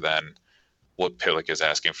cheaper than what Pitlick is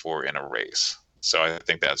asking for in a raise. So I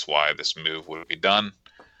think that's why this move would be done.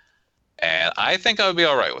 And I think I would be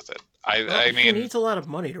all right with it. I mean, he needs a lot of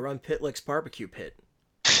money to run Pitlick's barbecue pit.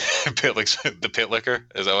 Pitlick's the Pitlicker?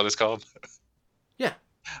 Is that what it's called? Yeah.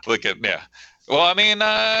 Yeah. Well, I mean,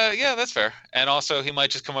 yeah, that's fair. And also, he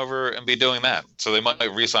might just come over and be doing that. So they might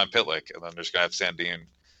re-sign Pitlick, and then they're just going to have Sandin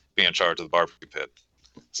be in charge of the barbecue pit.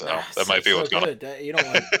 So that might be what's going on. You don't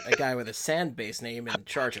want a guy with a sand-based name in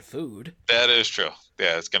charge of food. That is true.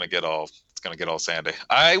 Yeah, it's going to get all sandy.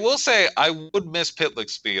 I will say I would miss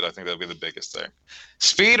Pitlick's speed. I think that would be the biggest thing.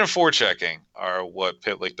 Speed and forechecking are what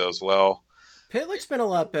Pitlick does well. Pitlick's been a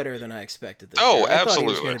lot better than I expected this year. I Absolutely. thought he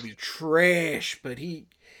was going to be trash, but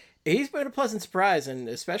he's been a pleasant surprise, and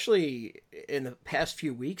especially in the past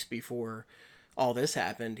few weeks before all this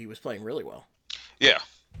happened, he was playing really well. Yeah.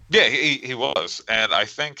 Yeah, he was. And I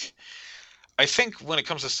think when it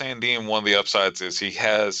comes to Sandin, one of the upsides is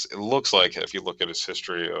it looks like, if you look at his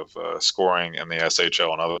history of scoring in the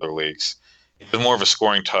SHL and other leagues, he has more of a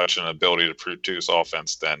scoring touch and ability to produce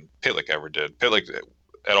offense than Pitlick ever did. Pitlick,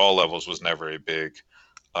 at all levels, was never a big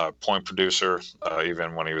point producer,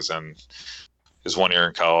 even when he was in his 1 year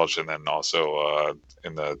in college, and then also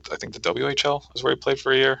in the WHL is where he played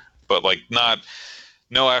for a year. But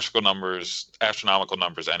no astronomical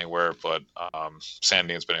numbers anywhere, but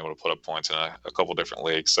Sandin's been able to put up points in a couple different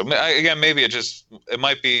leagues. So again, maybe it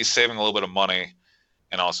might be saving a little bit of money,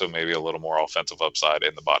 and also maybe a little more offensive upside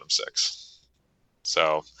in the bottom six.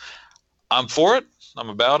 So I'm for it. I'm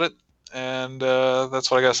about it, and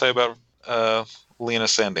that's what I got to say about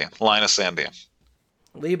Linus Sandin.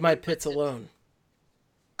 Leave my pits alone.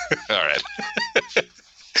 All right.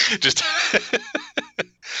 Just.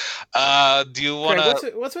 Do you want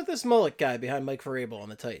to? What's with this mullet guy behind Mike Vrabel on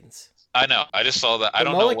the Titans? I know. I just saw that. I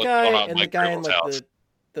don't know what's going on with Mike Vrabel's in house.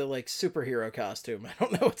 the superhero costume. I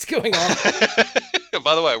don't know what's going on.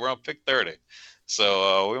 By the way, we're on pick 30,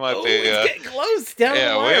 so we might be. It's getting close down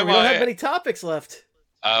the wire. We don't have many topics left.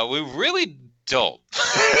 We really don't.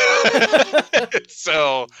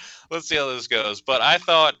 So let's see how this goes. But I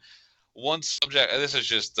thought one subject. This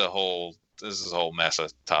is a whole mess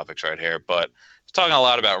of topics right here, but. Talking a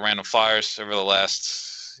lot about random flyers over the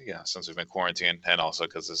last, since we've been quarantined, and also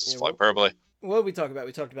because this is Flyperbole. What did we talk about?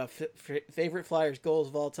 We talked about favorite Flyers goals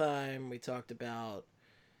of all time. We talked about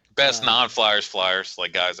best non-Flyers,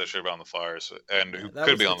 like guys that should have been on the Flyers and who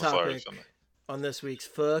could be on the Flyers. On this week's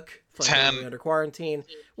FUC, Flyers Under Quarantine,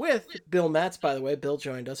 with Bill Matz, by the way. Bill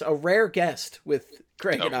joined us. A rare guest with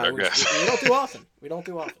Greg and I, which we don't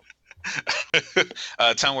do often.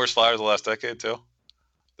 10 worst Flyers of the last decade, too.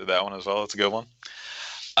 Did that one as well. That's a good one.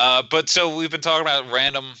 But so we've been talking about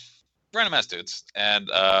random ass dudes, and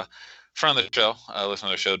friend of the show, listener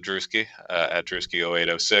to the show, Drewski at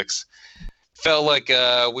Drewski0806, felt like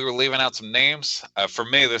we were leaving out some names. For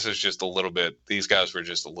me, this is just a little bit. These guys were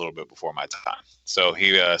just a little bit before my time. So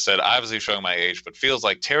he said, obviously showing my age, but feels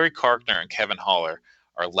like Terry Karkner and Kevin Haller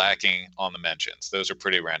are lacking on the mentions. Those are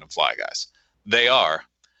pretty random fly guys. They are.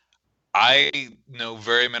 I know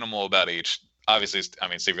very minimal about each. Obviously, I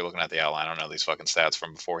mean, see if you're looking at the outline, I don't know these fucking stats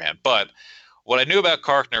from beforehand. But what I knew about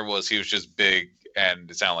Karkner was he was just big, and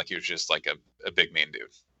it sounded like he was just like a big, mean dude.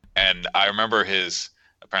 And I remember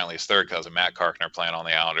apparently his third cousin, Matt Karkner, playing on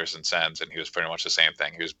the Islanders and Sens, and he was pretty much the same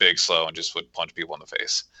thing. He was big, slow, and just would punch people in the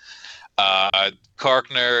face.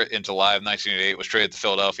 Karkner, in July of 1988, was traded to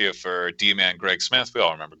Philadelphia for D-man Greg Smith. We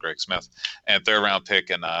all remember Greg Smith. And third-round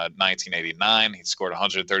pick in 1989. He scored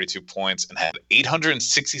 132 points and had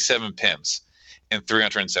 867 PIMs. In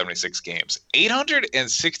 376 games.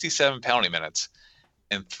 867 penalty minutes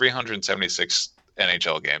in 376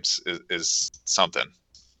 NHL games is something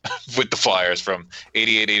with the Flyers from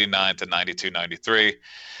 88-89 to 92-93.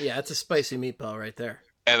 Yeah, that's a spicy meatball right there.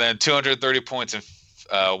 And then 230 points in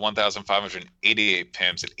 1,588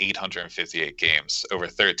 PIMs in 858 games over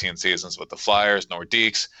 13 seasons with the Flyers,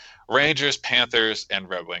 Nordiques, Rangers, Panthers, and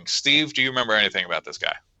Red Wings. Steve, do you remember anything about this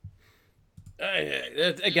guy?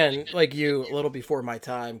 Again, like you, a little before my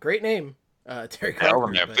time. Great name, Terry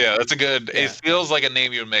Karkner. Yeah, that's a good. Yeah. It feels like a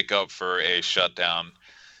name you would make up for a shutdown,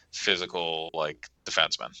 physical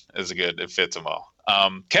defenseman. It fits him well.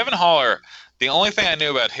 Kevin Haller. The only thing I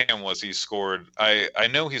knew about him was he scored. I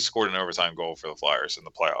know he scored an overtime goal for the Flyers in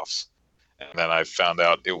the playoffs, And then I found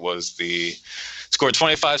out it was scored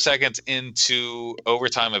 25 seconds into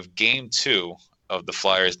overtime of Game 2 of the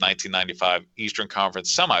Flyers' 1995 Eastern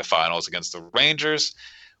Conference semifinals against the Rangers,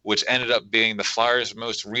 which ended up being the Flyers'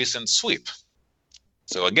 most recent sweep.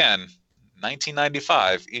 So again,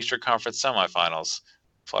 1995 Eastern Conference semifinals,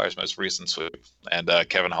 Flyers' most recent sweep, and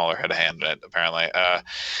Kevin Haller had a hand in it. Apparently, I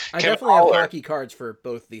Kevin definitely Haller, have hockey cards for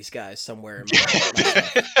both these guys somewhere in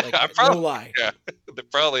my like, no lie. Yeah, there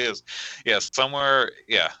probably is. Yes, somewhere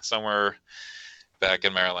back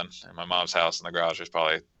in Maryland, in my mom's house in the garage, there's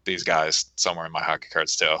probably these guys somewhere in my hockey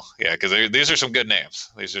cards too. Yeah, because these are some good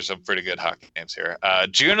names. These are some pretty good hockey names here.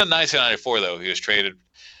 June of 1994, though, he was traded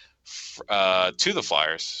to the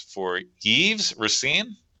Flyers for Yves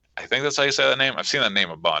Racine. I think that's how you say that name. I've seen that name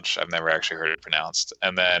a bunch. I've never actually heard it pronounced.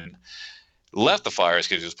 And then left the Flyers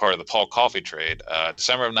because he was part of the Paul Coffey trade.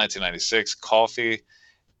 December of 1996, Coffey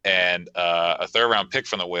and a third-round pick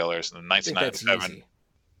from the Whalers in 1997.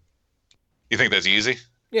 You think that's easy?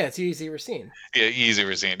 Yeah, it's easy Racine. Yeah, easy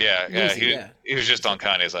Racine. Yeah. He was just on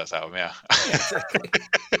Kanye's last album. Yeah. Exactly.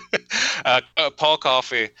 Paul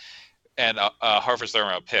Coffey and Hartford's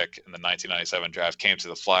third-round pick in the 1997 draft came to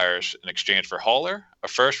the Flyers in exchange for Haller, a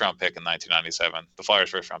first-round pick in 1997. The Flyers'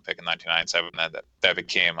 first-round pick in 1997. That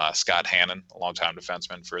became Scott Hannon, a longtime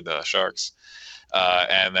defenseman for the Sharks,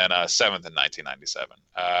 and then seventh in 1997.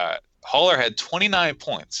 Haller had 29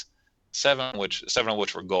 points. Seven of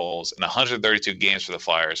which were goals in 132 games for the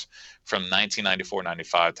Flyers from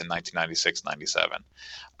 1994-95 to 1996-97.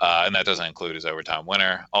 And that doesn't include his overtime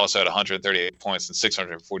winner. Also had 138 points in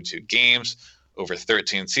 642 games over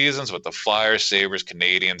 13 seasons with the Flyers, Sabres,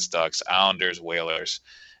 Canadiens, Ducks, Islanders, Whalers,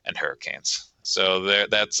 and Hurricanes. So there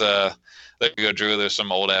you go, Drew. There's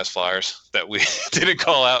some old-ass Flyers that we didn't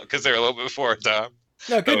call out because they're a little bit before our time.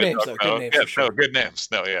 No, good names, though. Good names. Yeah, for sure. no, good names.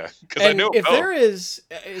 No, yeah. Because I know if there is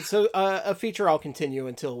a feature, I'll continue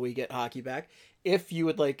until we get hockey back. If you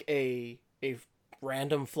would like a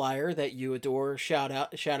random Flyer that you adore, shout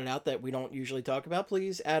it out that we don't usually talk about,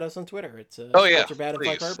 please add us on Twitter. It's Sports Are Bad and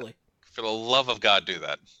Hyperbole. For the love of God, do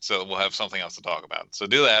that. So we'll have something else to talk about. So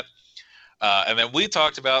do that. And then we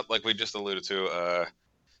talked about, like we just alluded to,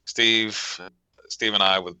 Steve and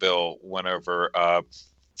I with Bill went over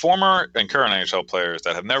former and current NHL players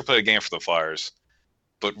that have never played a game for the Flyers,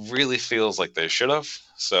 but really feels like they should have.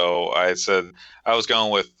 So I said I was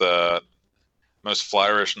going with most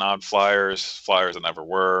Flyerish non-Flyers, Flyers that never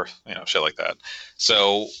were, shit like that.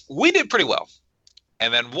 So we did pretty well.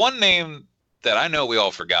 And then one name that I know we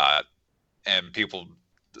all forgot, and people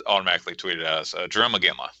automatically tweeted at us, Jarome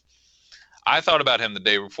Iginla. I thought about him the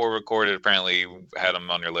day before we recorded. Apparently, you had him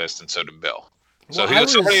on your list, and so did Bill. So he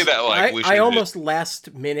was somebody that I almost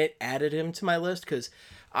last minute added him to my list because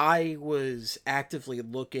I was actively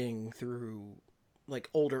looking through like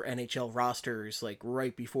older NHL rosters like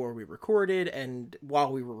right before we recorded and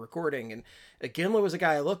while we were recording, and Iginla was a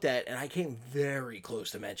guy I looked at and I came very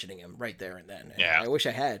close to mentioning him right there and then. And yeah, I wish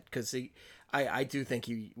I had because I do think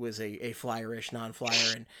he was a Flyerish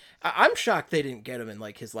non-Flyer, and I'm shocked they didn't get him in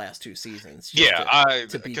like his last two seasons.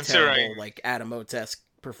 To be terrible, like Adam Oates-esque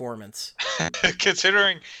performance.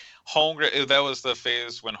 Considering Holmgren, that was the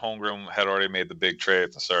phase when Holmgren had already made the big trade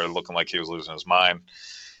and started looking like he was losing his mind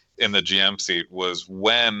in the GM seat, was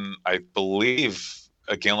when I believe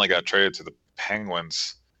Iginla got traded to the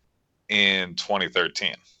Penguins in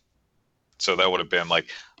 2013. So that would have been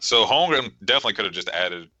so Holmgren definitely could have just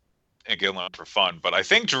added Iginla for fun, but I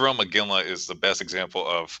think Jarome Iginla is the best example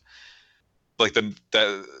of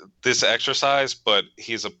this exercise, but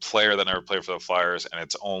he's a player that never played for the Flyers, and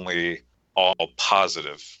it's only all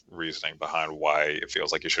positive reasoning behind why it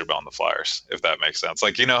feels like he should have been on the Flyers, if that makes sense.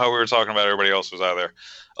 Like, how we were talking about everybody else was either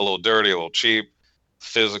a little dirty, a little cheap,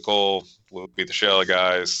 physical, would beat the shell of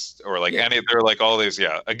guys, or they're like all these.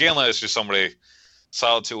 Yeah, Iginla is just somebody,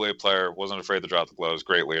 solid two-way player, wasn't afraid to drop the gloves,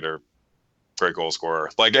 great leader, great goal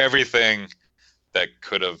scorer, like everything that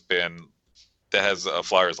could have been. That has a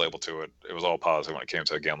Flyers label to it. It was all positive when it came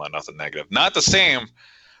to Iginla, nothing negative. Not the same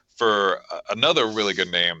for another really good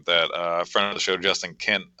name that a friend of the show, Justin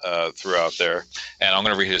Kent, threw out there. And I'm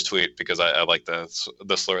going to read his tweet because I like the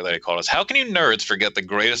slur that he called us. How can you nerds forget the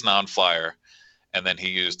greatest non-Flyer? And then he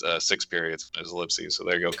used 6 periods in his ellipses. So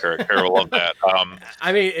there you go, Kurt. Kurt will love that.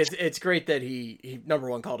 I mean, it's great that he number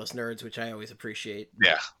one called us nerds, which I always appreciate.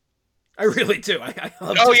 Yeah. I really do. I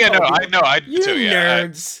love I do too. Yeah,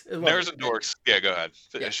 nerds. Nerds and dorks. Yeah, go ahead.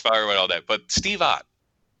 Fire away all day. But Steve Ott,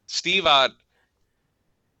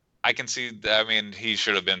 I can see. I mean, he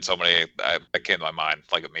should have been somebody that came to my mind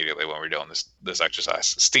immediately when we were doing this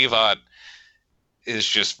exercise. Steve Ott is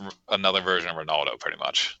just another version of Ronaldo, pretty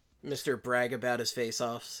much. Mr. Brag about his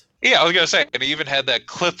face-offs. Yeah, I was gonna say, and he even had that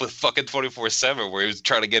clip with fucking 24/7 where he was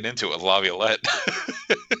trying to get into it with Laviolette,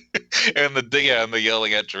 and the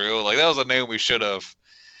yelling at Drew. Like that was a name we should have.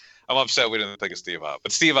 I'm upset we didn't think of Steve Ott,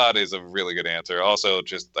 but Steve Ott is a really good answer. Also,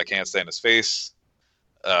 just I can't stand his face.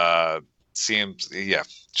 Just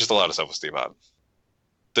a lot of stuff with Steve Ott.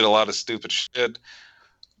 Did a lot of stupid shit.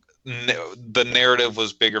 The narrative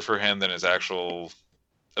was bigger for him than his actual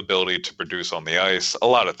ability to produce on the ice. A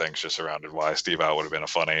lot of things just surrounded why Steve Ott would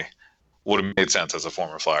have made sense as a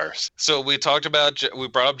former Flyer. So we brought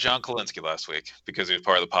up John Kalinsky last week because he was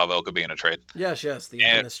part of the Pavel Kabina trade. Yes, the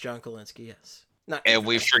infamous John Kalinsky, yes. Not and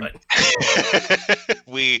infamous,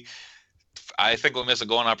 I think we'll miss a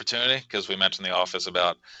golden opportunity because we mentioned The Office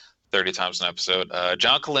about 30 times an episode.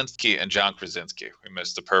 John Kalinsky and John Krasinski. We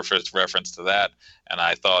missed the perfect reference to that, and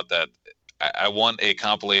I thought that I want a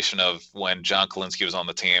compilation of when John Kalinsky was on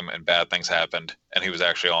the team and bad things happened, and he was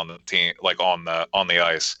actually on the team, like on the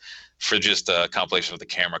ice, for just a compilation of the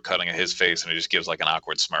camera cutting at his face, and he just gives like an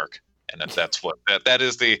awkward smirk. And that's what that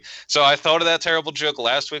is the. So I thought of that terrible joke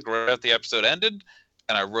last week right after the episode ended,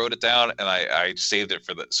 and I wrote it down and I saved it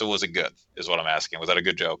for the. So was it good? Is what I'm asking. Was that a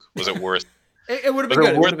good joke? Was it worth? It would have been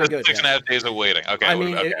good. It would have been good. 6.5 days of waiting. Okay. I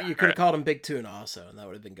mean, you could have called him Big Tuna also, and that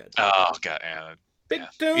would have been good. Oh god, yeah. Big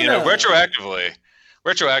Tuna. You know, retroactively,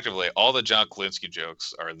 all the John Kalinsky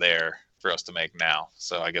jokes are there for us to make now.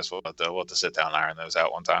 So I guess we'll have to sit down and iron those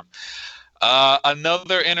out one time.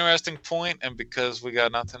 Another interesting point, and because we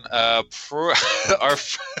got nothing, our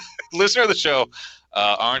listener of the show,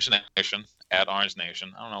 Orange Nation, at Orange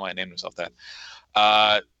Nation, I don't know why I named himself that,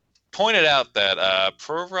 pointed out that Ivan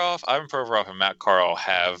Provorov and Matt Carl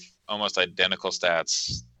have almost identical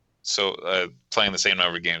stats, so playing the same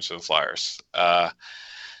number of games for the Flyers.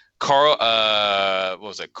 Carl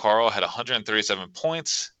had 137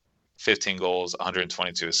 points, 15 goals,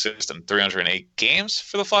 122 assists, and 308 games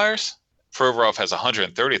for the Flyers. Provorov has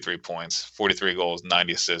 133 points, 43 goals,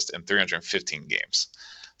 90 assists, and 315 games.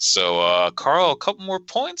 So Carl, a couple more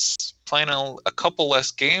points, playing a couple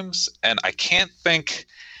less games, and I can't think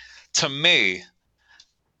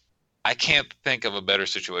of a better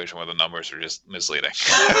situation where the numbers are just misleading.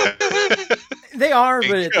 They are,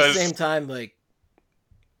 but at the same time, like,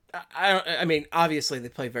 I mean, obviously they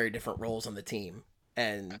play very different roles on the team,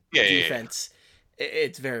 and defense. Yeah.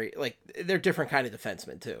 It's very, like, they're different kind of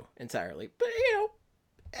defensemen too, entirely. But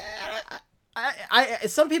I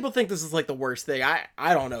some people think this is like the worst thing.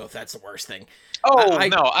 I don't know if that's the worst thing. No, I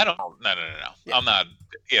don't. No. Yeah.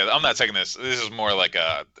 I'm not taking this. This is more like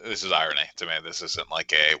this is irony to me. This isn't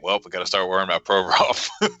like we got to start worrying about Provorov.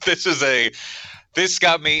 This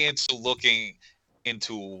got me into looking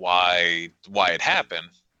into why it happened.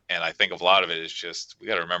 And I think a lot of it is just, we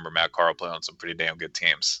got to remember Matt Carl played on some pretty damn good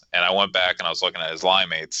teams. And I went back and I was looking at his line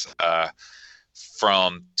mates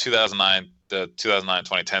from 2009,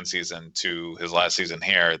 2010 season to his last season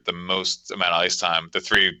here. The most amount of ice time, the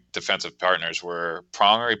three defensive partners were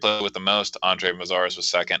Pronger, he played with the most, Andre Mazaris was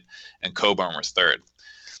second, and Coburn was third.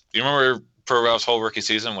 Do you remember Provorov's whole rookie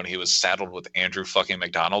season when he was saddled with Andrew fucking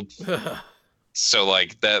McDonald? So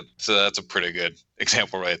that's a pretty good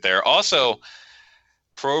example right there. Also,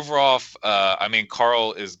 Provorov,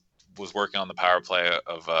 Carl was working on the power play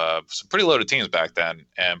of some pretty loaded teams back then,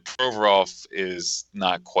 and Provorov is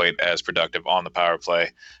not quite as productive on the power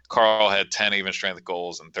play. Carl had 10 even strength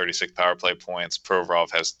goals and 36 power play points.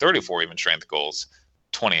 Provorov has 34 even strength goals,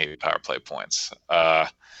 28 power play points.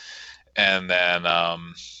 And then,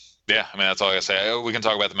 that's all I gotta say. We can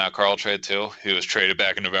talk about the Matt Carl trade too. He was traded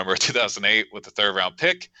back in November of 2008 with the 3rd round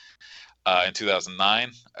pick. In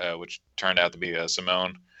 2009, which turned out to be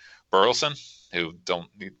Simone Burleson,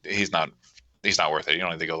 he's not worth it. You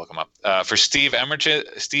don't need to go look him up. For Steve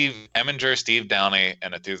Eminger, Steve Downey,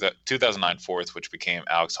 and a 2009 4th, which became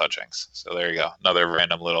Alex Hutchings. So there you go, another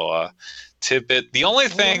random little tidbit. The only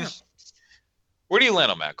thing, where do you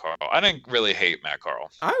land on Matt Carl? I didn't really hate Matt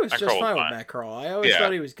Carl. I was just fine with Matt Carl. I always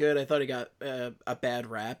thought he was good. I thought he got a bad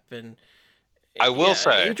rap, and I will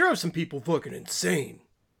say he drove some people fucking insane.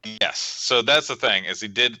 Yes. So that's the thing, is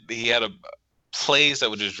he had plays that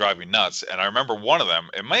would just drive me nuts. And I remember one of them,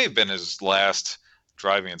 it may have been his last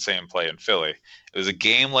driving insane play in Philly. It was a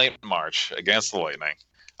game late in March against the Lightning,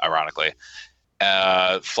 ironically.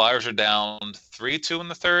 Flyers are down 3-2 in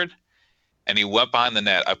the 3rd, and he went behind the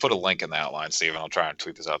net. I put a link in the outline, Steven. I'll try and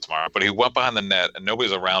tweet this out tomorrow. But he went behind the net, and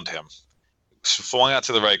nobody's around him. Flung out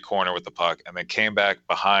to the right corner with the puck, and then came back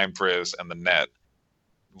behind Briz and the net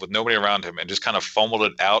with nobody around him, and just kind of fumbled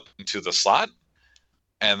it out into the slot.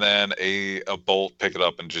 and then a Bolt picked it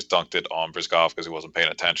up and just dunked it on Brizkov because he wasn't paying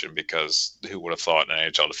attention, because who would have thought an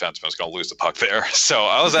NHL defenseman was going to lose the puck there? So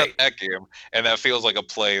I was at that game, and that feels like a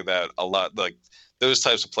play that a lot, like those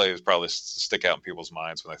types of plays probably stick out in people's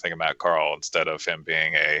minds when they think of Matt Carle, instead of him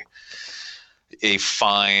being a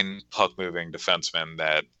fine puck-moving defenseman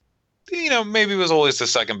that, maybe was always the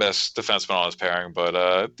second best defenseman on his pairing,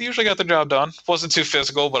 but usually got the job done. Wasn't too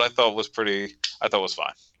physical, but I thought was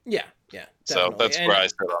fine. Yeah, definitely. So that's where I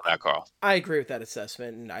stood on that, Carl. I agree with that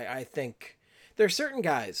assessment, and I think there's certain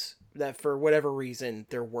guys that, for whatever reason,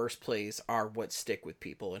 their worst plays are what stick with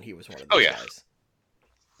people, and he was one of those guys.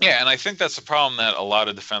 Yeah, and I think that's the problem that a lot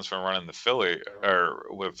of defensemen run into Philly, or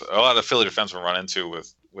with a lot of Philly defensemen run into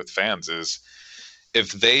with fans, is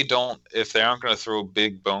if they aren't going to throw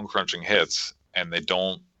big bone crunching hits and they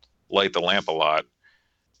don't light the lamp a lot,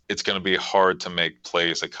 it's going to be hard to make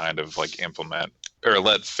plays that kind of like implement or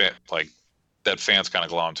that fans kind of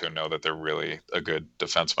glom to and know that they're really a good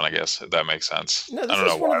defenseman, I guess, if that makes sense. No, this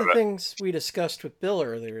is one of the things we discussed with Bill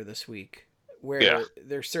earlier this week, where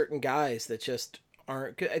there's certain guys that just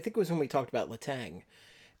aren't. I think it was when we talked about Letang,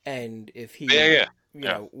 and if he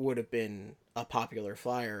would have been a popular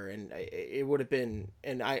flyer, and it would have been,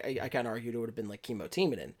 and I kind of argued it would have been like Kimmo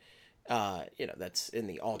Timonen. That's in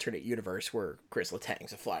the alternate universe where Chris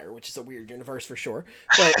Letang's a flyer, which is a weird universe for sure.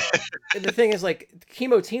 But the thing is, like,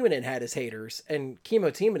 Kimmo Timonen had his haters, and Kimmo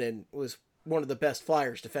Timonen was one of the best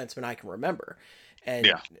Flyers defensemen I can remember.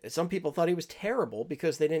 And some people thought he was terrible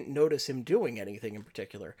because they didn't notice him doing anything in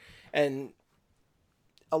particular. And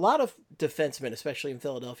a lot of defensemen, especially in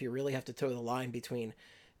Philadelphia, really have to toe the line between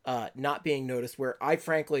not being noticed, where I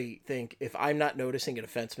frankly think if I'm not noticing a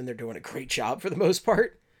defenseman, they're doing a great job for the most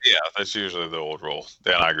part. Yeah, that's usually the old rule.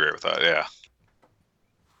 Yeah, I agree with that, yeah.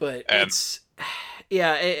 But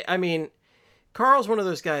I mean, Carl's one of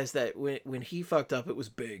those guys that when he fucked up, it was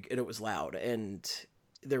big and it was loud, and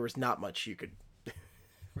there was not much you could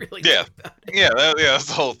really do about it. Yeah, that's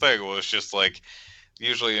the whole thing. Was just like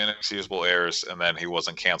usually inexcusable errors, and then he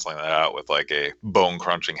wasn't canceling that out with like a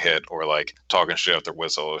bone-crunching hit or like talking shit after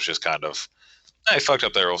whistle. It was just kind of, he fucked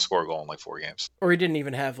up there, he'll score a goal in like 4 games. Or he didn't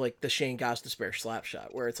even have like the Shane Gostisbehere slap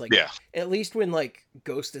shot, where it's like, at least when like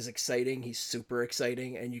Ghost is exciting, he's super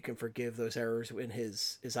exciting, and you can forgive those errors when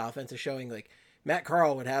his offense is showing. Like Matt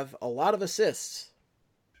Carle would have a lot of assists,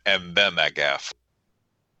 and then that gaff.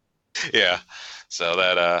 Yeah, so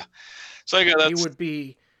that he would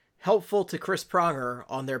be helpful to Chris Pronger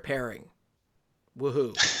on their pairing.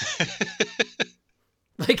 Woohoo!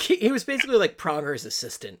 Like he was basically like Pronger's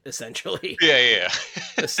assistant, essentially. Yeah.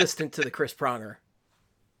 Assistant to the Chris Pronger.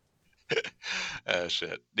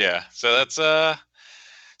 Shit. Yeah. So that's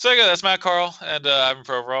that's Matt Carle and Ivan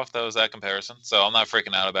Provorov. That was that comparison. So I'm not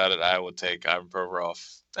freaking out about it. I would take Ivan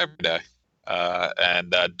Provorov every day,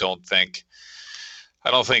 and I don't think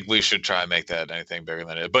we should try and make that anything bigger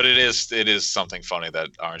than it. But it is something funny that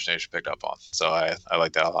Orange Nation picked up on. So I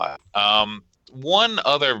like that a lot. One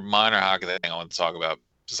other minor hockey thing I want to talk about,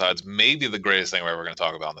 besides maybe the greatest thing we're ever going to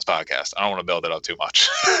talk about on this podcast. I don't want to build it up too much.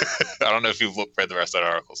 I don't know if you've read the rest of that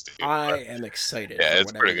article, Steve. I am excited. Yeah,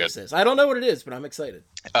 it's pretty good. I don't know what it is, but I'm excited.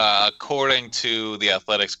 According to the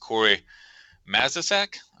Athletics, Corey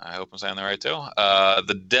Masisak, I hope I'm saying that right too.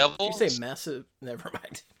 The Devils. Did you say massive? Never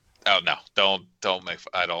mind. Oh no! Don't make.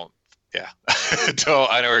 I don't. Yeah.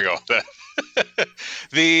 I know where you're going with that.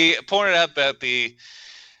 The pointed out that the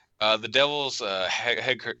Devils'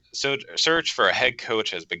 search for a head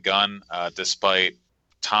coach has begun, despite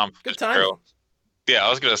Tom. Good time. Yeah, I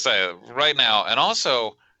was going to say right now, and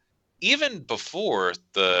also even before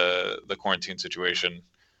the quarantine situation,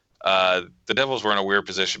 the Devils were in a weird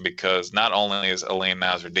position because not only is Alain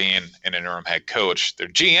Nasreddine an interim head coach, their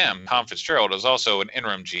GM Tom Fitzgerald is also an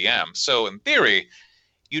interim GM. So in theory,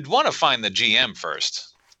 you'd want to find the GM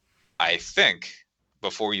first, I think,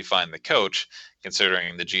 before you find the coach,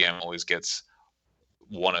 considering the GM always gets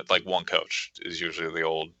one coach is usually the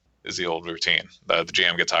old routine. The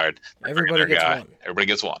GM gets hired. Everybody gets one. Everybody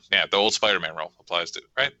gets one. Yeah, the old Spider-Man rule applies to,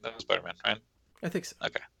 right? That was Spider-Man, right? I think so.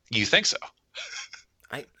 Okay. You think so?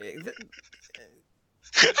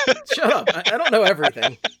 Shut up. I don't know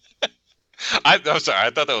everything. I'm sorry. I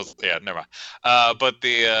thought that was, never mind. But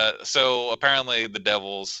so apparently the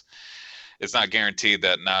Devils, it's not guaranteed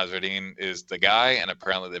that Nasreddine is the guy, and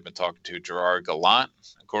apparently they've been talking to Gerard Gallant,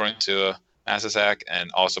 according to Masisak, and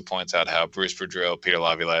also points out how Bruce Boudreau, Peter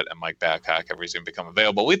Laviolette, and Mike Babcock have recently become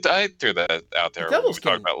available. I threw that out there when we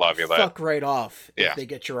talked about Laviolette. Fuck right off if they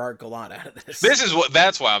get Gerard Gallant out of this.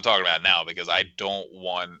 That's why I'm talking about now, because I don't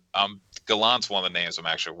want Gallant's one of the names I'm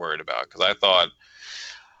actually worried about, because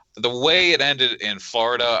the way it ended in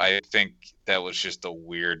Florida, I think that was just a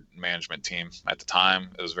weird management team at the time.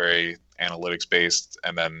 It was very analytics based,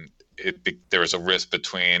 and then there was a rift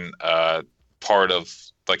between part of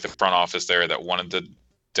like the front office there that wanted to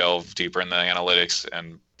delve deeper in the analytics,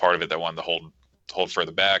 and part of it that wanted to hold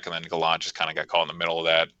further back. And then Gallant just kind of got caught in the middle of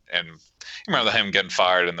that. And you remember him getting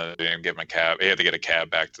fired and then give him a cab. He had to get a cab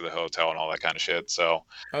back to the hotel and all that kind of shit. So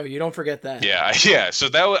Oh, you don't forget that. yeah. So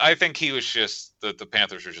I think he was just the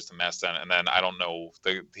Panthers were just a mess then. And then I don't know,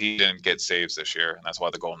 he didn't get saves this year, and that's why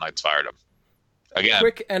the Golden Knights fired him. Again,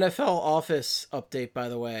 Quick NFL office update, by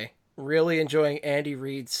the way. Really enjoying Andy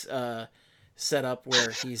Reid's setup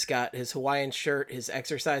where he's got his Hawaiian shirt, his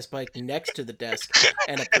exercise bike next to the desk,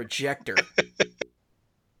 and a projector.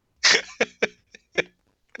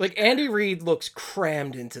 Like, Andy Reid looks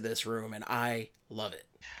crammed into this room, and I love it.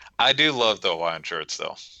 I do love the Hawaiian shirts,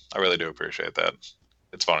 though. I really do appreciate that.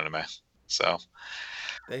 It's funny to me. So,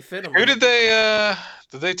 They fit him. who did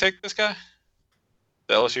they take this guy?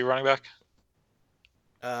 The LSU running back?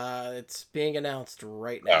 It's being announced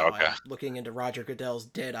right now. Oh, okay. I'm looking into Roger Goodell's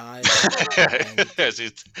dead eyes. Yes,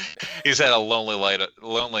 he's had a lonely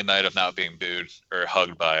night of not being booed or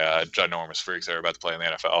hugged by ginormous freaks that are about to play in the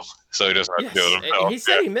NFL. So he doesn't have to deal with them. He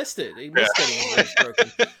said he missed it. He missed getting his legs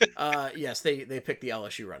broken. Yes, they picked the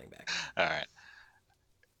LSU running back. All right.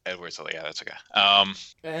 Edwards, yeah, that's okay.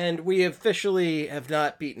 And we officially have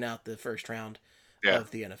not beaten out the first round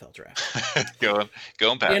of the NFL draft.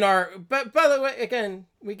 going back. But by the way, again,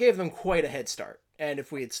 we gave them quite a head start. And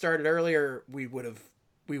if we had started earlier, we would have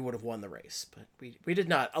won the race. But we did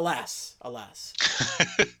not. Alas.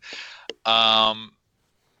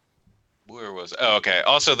 Where was it? Oh, okay.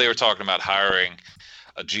 Also, they were talking about hiring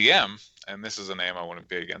a GM, and this is a name I wouldn't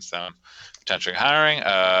be against them potentially hiring.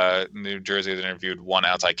 New Jersey has interviewed one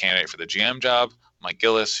outside candidate for the GM job, Mike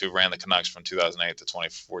Gillis, who ran the Canucks from 2008 to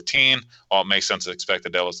 2014. While it makes sense to expect the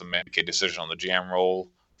Devils to make a decision on the GM role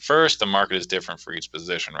first, the market is different for each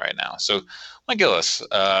position right now. So Mike Gillis,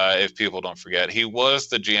 if people don't forget, he was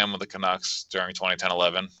the GM of the Canucks during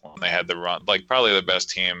 2010-11 when they had the run, like probably the best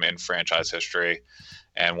team in franchise history,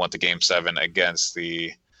 and went to Game 7 against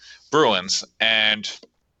the Bruins. And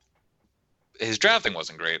his drafting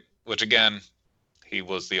wasn't great, which again, he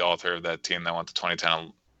was the author of that team that went to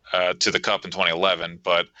 2010 to the Cup in 2011,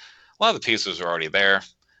 but a lot of the pieces were already there.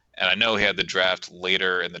 And I know he had the draft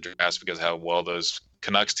later in the drafts because of how well those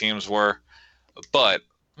Canucks teams were. But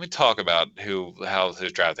let me talk about how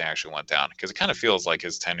his drafting actually went down, because it kind of feels like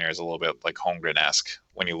his tenure is a little bit like Holmgren-esque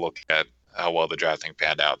when you look at how well the drafting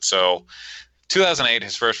panned out. So 2008,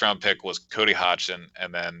 his first round pick was Cody Hodgson,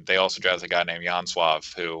 and then they also drafted a guy named Jan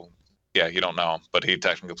Suave, who, yeah, you don't know him, but he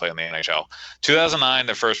technically played in the NHL. 2009,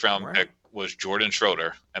 their first round pick was Jordan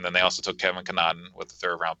Schroeder, and then they also took Kevin Connaughton with the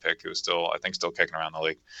third round pick, who's still kicking around the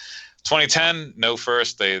league. 2010, no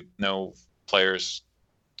players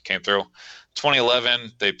came through.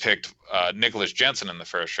 2011, they picked Nicholas Jensen in the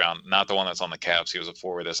first round, not the one that's on the Caps. He was a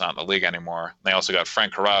forward that's not in the league anymore. They also got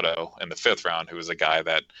Frank Corrado in the fifth round, who was a guy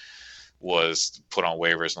that was put on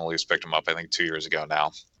waivers, and the Leafs picked him up, I think, 2 years ago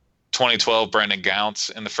now. 2012, Brendan Gaunce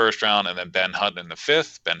in the first round, and then Ben Hutton in the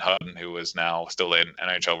fifth. Ben Hutton, who is now still an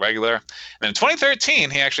NHL regular. And then in 2013,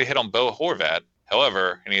 he actually hit on Bo Horvat.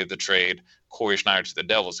 However, he needed to trade Corey Schneider to the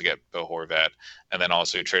Devils to get Bo Horvat, and then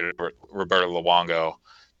also traded Roberto Luongo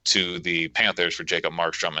to the Panthers for Jacob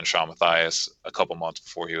Markstrom and Sean Matthias a couple months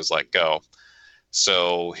before he was let go.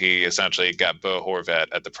 So he essentially got Bo Horvat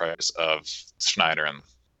at the price of Schneider and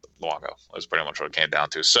Luongo. That's pretty much what it came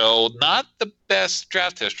down to. So not the best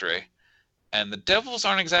draft history, and the Devils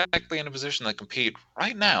aren't exactly in a position to compete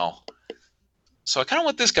right now. So I kind of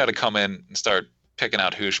want this guy to come in and start picking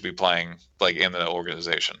out who should be playing like in the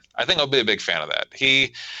organization. I think I'll be a big fan of that.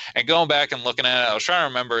 And going back and looking at it, I was trying to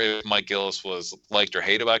remember if Mike Gillis was liked or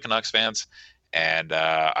hated by Canucks fans, and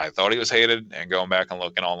I thought he was hated. And going back and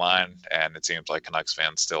looking online, and it seems like Canucks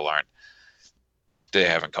fans still aren't. They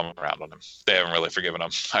haven't come around on him. They haven't really forgiven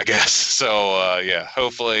him, I guess. So yeah,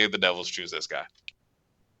 hopefully the Devils choose this guy.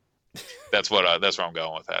 That's where I'm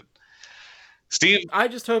going with that. Steve, I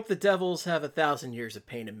just hope the Devils have 1,000 years of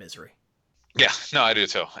pain and misery. Yeah, no, I do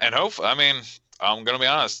too. And I'm gonna be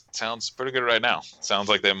honest, sounds pretty good right now. Sounds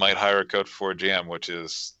like they might hire a coach for a GM, which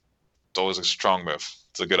is always a strong move.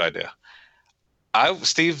 It's a good idea.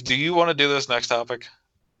 Steve, do you want to do this next topic?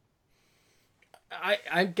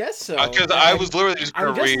 I guess so. Because I was literally just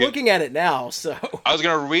going to read. I'm just looking at it now, so. I was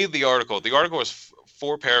going to read the article. The article was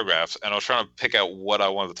 4 paragraphs, and I was trying to pick out what I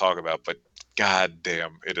wanted to talk about, but god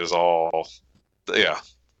damn, it is all, yeah.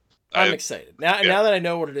 I'm excited. Now that I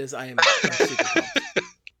know what it is, I am super pumped.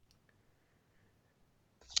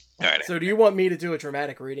 All right. So do you want me to do a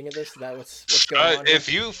dramatic reading of this? Is that what's going on here?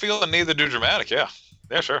 If you feel the need to do dramatic, yeah,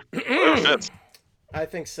 sure. Whatever fits. I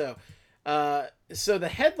think so. So the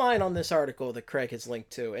headline on this article that Craig has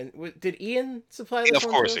linked to, and did Ian supply this? Of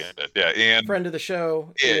one course, to us? Ian did. Yeah, Ian. Friend of the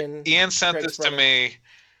show. Yeah, Ian sent Craig's this to brother. me.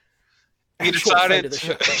 He Actual friend decided, of the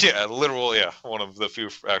show. yeah, literal, yeah, one of the few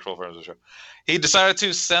actual friends of the show. He decided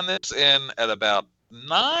to send this in at about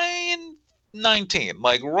 9:19,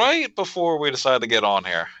 like right before we decided to get on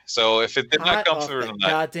here. So if it did not Hot come off through the tonight,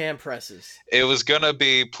 goddamn presses. it was gonna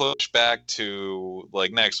be pushed back to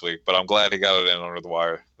like next week. But I'm glad he got it in under the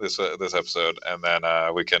wire this episode, and then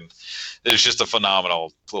we can. It's just a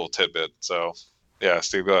phenomenal little tidbit. So yeah,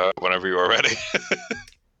 Steve, go ahead whenever you are ready.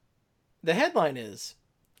 The headline is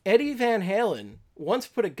Eddie Van Halen once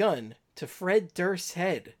put a gun to Fred Durst's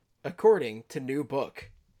head, according to new book.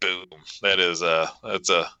 Boom! That is that's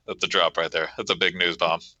a drop right there. That's a big news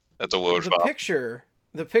bomb. That's a Woj bomb.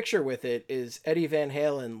 The picture with it is Eddie Van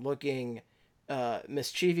Halen looking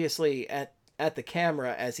mischievously at the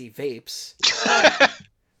camera as he vapes,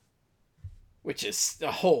 which is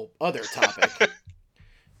a whole other topic.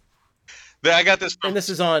 I got this. And this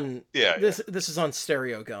is on Yeah. this is on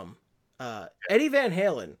Stereo Gum. Eddie Van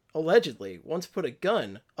Halen allegedly once put a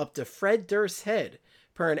gun up to Fred Durst's head,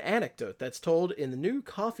 per an anecdote that's told in the new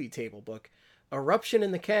coffee table book, Eruption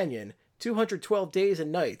in the Canyon, 212 Days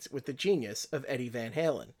and Nights with the Genius of Eddie Van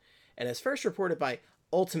Halen, and is first reported by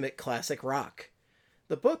Ultimate Classic Rock.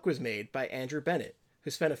 The book was made by Andrew Bennett,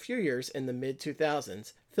 who spent a few years in the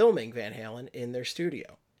mid-2000s filming Van Halen in their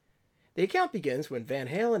studio. The account begins when Van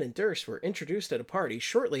Halen and Durst were introduced at a party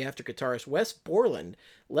shortly after guitarist Wes Borland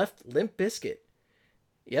left Limp Bizkit.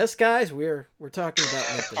 Yes, guys, we're talking about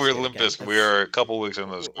Limp Bizkit. We're Limp Bizkit. We are a couple weeks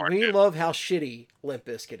into this quarantine. We love how shitty Limp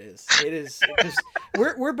Bizkit is. It is because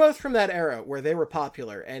we're both from that era where they were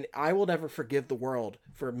popular, and I will never forgive the world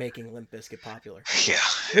for making Limp Bizkit popular. Yeah,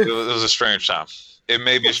 it was a strange time. It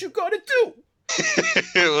may be. What you gotta do?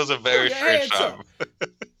 It was a very Put your strange hands time.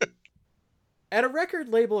 At a record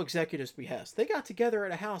label executive's behest, they got together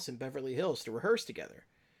at a house in Beverly Hills to rehearse together.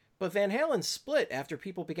 But Van Halen split after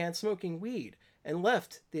people began smoking weed and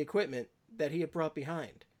left the equipment that he had brought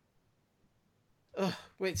behind. Ugh,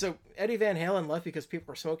 wait, so Eddie Van Halen left because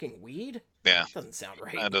people were smoking weed? Yeah. That doesn't sound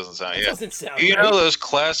right. That doesn't sound. That Yeah. doesn't sound You right. know those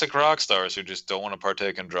classic rock stars who just don't want to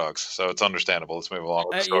partake in drugs, so it's understandable. Let's move along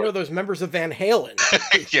with the You story. know those members of Van Halen.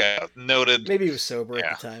 Yeah, noted. Maybe he was sober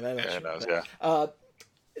Yeah. at the time. I'm not Yeah, sure. who knows, But,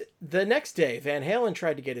 yeah. the next day, Van Halen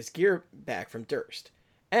tried to get his gear back from Durst,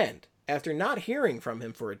 and after not hearing from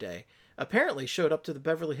him for a day, apparently showed up to the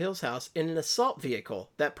Beverly Hills house in an assault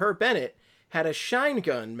vehicle that, per Bennett, had a shine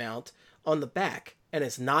gun mount on the back and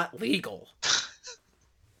is not legal.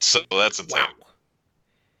 So that's insane. Wow.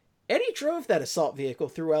 Eddie drove that assault vehicle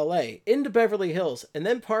through LA into Beverly Hills and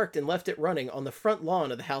then parked and left it running on the front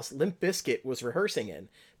lawn of the house Limp Bizkit was rehearsing in,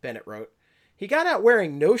 Bennett wrote. He got out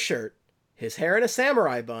wearing no shirt, his hair in a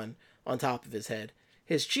samurai bun on top of his head,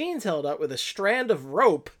 his jeans held up with a strand of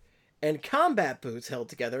rope, and combat boots held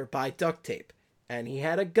together by duct tape, and he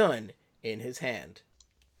had a gun in his hand.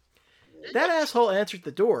 That asshole answered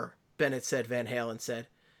the door, Bennett said. Van Halen said.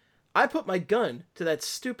 I put my gun to that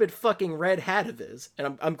stupid fucking red hat of his,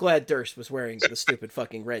 and I'm glad Durst was wearing the stupid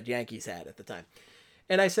fucking red Yankees hat at the time.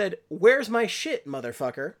 And I said, where's my shit,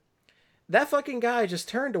 motherfucker? That fucking guy just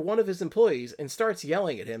turned to one of his employees and starts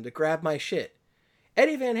yelling at him to grab my shit.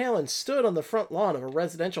 Eddie Van Halen stood on the front lawn of a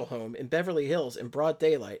residential home in Beverly Hills in broad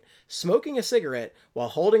daylight, smoking a cigarette while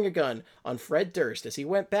holding a gun on Fred Durst as he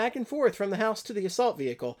went back and forth from the house to the assault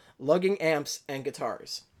vehicle, lugging amps and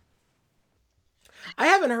guitars. I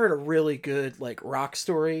haven't heard a really good, rock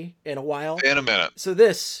story in a while. In a minute. So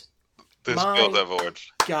this My build that forward.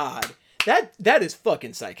 God, that is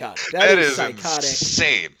fucking psychotic. That is psychotic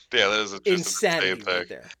insane. Yeah, that is just insanity an insane right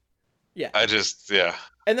thing. there. Yeah. Yeah.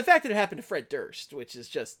 And the fact that it happened to Fred Durst, which is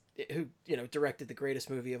just who directed the greatest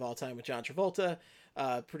movie of all time with John Travolta,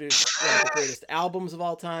 produced one of the greatest albums of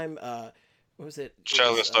all time. What was it?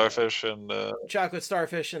 Chocolate Starfish and Chocolate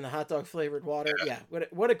Starfish and the hot dog flavored water. Yeah,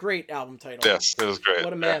 what a great album title. yes, it was great.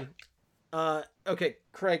 What a man. Okay,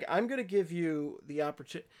 Craig, I'm going to give you the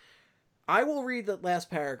opportunity. I will read the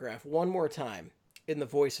last paragraph one more time in the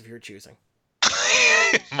voice of your choosing.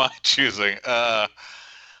 My choosing.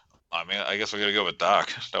 I mean, I guess we're gonna go with Doc,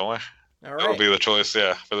 don't we? All That'll right. be the choice,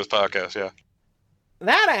 yeah, for this podcast, yeah.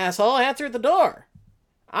 That asshole answered the door.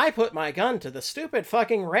 I put my gun to the stupid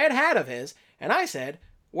fucking red hat of his, and I said,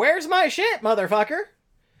 where's my shit, motherfucker?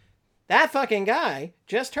 That fucking guy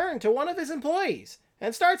just turned to one of his employees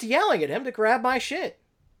and starts yelling at him to grab my shit.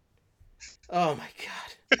 Oh my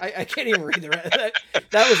god. I can't even read the rest.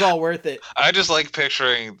 That was all worth it. I just like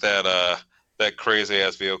picturing that crazy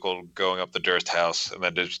ass vehicle going up the Durst house, and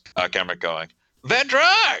then just Emmett going, "Then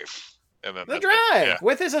drive." And then The drive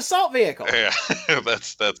with his assault vehicle. Yeah,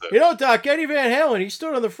 that's it. You know, Doc, Eddie Van Halen, he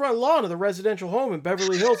stood on the front lawn of the residential home in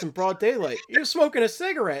Beverly Hills in broad daylight. He was smoking a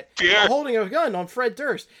cigarette while holding a gun on Fred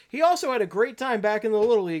Durst. He also had a great time back in the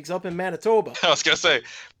Little Leagues up in Manitoba. I was gonna say,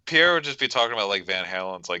 Pierre would just be talking about like Van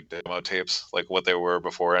Halen's like demo tapes, like what they were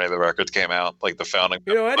before any of the records came out, like the founding.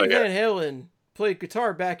 You know, Eddie Van Halen played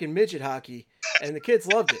guitar back in midget hockey, and the kids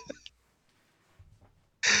loved it.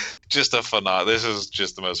 Just a phenomenal. This is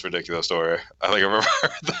just the most ridiculous story I think I've ever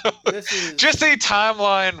heard. This is just a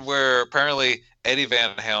timeline where apparently Eddie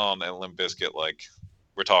Van Halen and Limp Bizkit like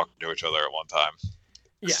were talking to each other at one time.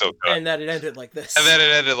 Yeah, and that it ended like this. And then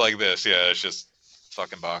it ended like this. Yeah, it's just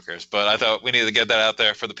fucking bonkers. But I thought we needed to get that out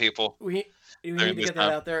there for the people. We need to get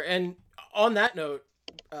that out there. And on that note,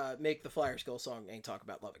 make the Flyers Go song "Ain't Talk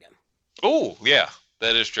About Love Again." Oh yeah,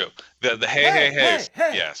 that is true. The hey.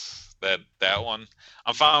 Yes. That one,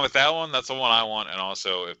 I'm fine with that one. That's the one I want, and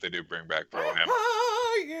also if they do bring back Pearl Him.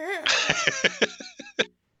 Oh yeah.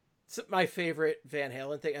 It's my favorite Van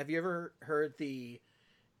Halen thing. Have you ever heard the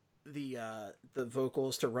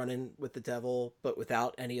vocals to "Running with the Devil," but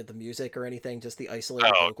without any of the music or anything, just the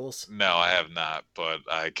isolated vocals? No, I have not, but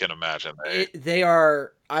I can imagine they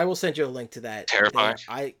are. I will send you a link to that.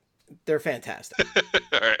 Terrifying. They're fantastic.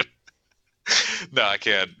 All right. No, I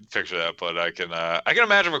can't picture that, but I can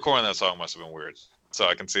imagine recording that song must have been weird. So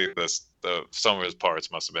I can see this. Some of his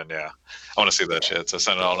parts must have been. Yeah, I want to see that shit. So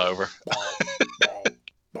send it on over.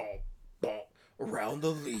 Around the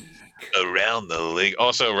league. Around the league.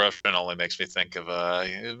 Also, Rushman only makes me think of.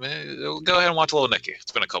 Go ahead and watch Little Nicky.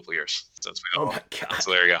 It's been a couple years since we. Oh my god!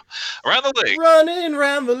 So there you go. Around the league. Running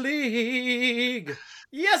around the league.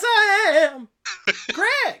 Yes, I am.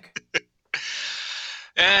 Greg.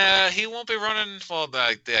 He won't be running. Well,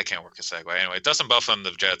 I can't work a segue. Anyway, Dustin Buffalo and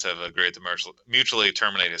the Jets have agreed to mutually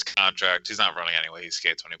terminate his contract. He's not running anyway. He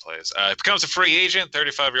skates when he plays. He becomes a free agent.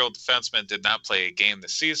 35-year-old defenseman did not play a game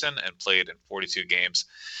this season and played in 42 games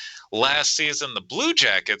last season. The Blue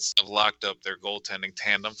Jackets have locked up their goaltending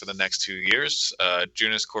tandem for the next 2 years.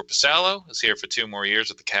 Joonas Korpisalo is here for 2 more years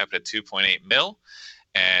with the cap at $2.8 million.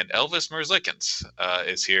 And Elvis Merzlikins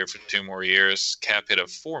is here for 2 more years, cap hit of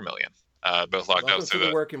 $4 million. Both locked Welcome up through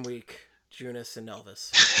the working week, Joonas and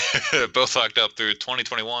Elvis. Both locked up through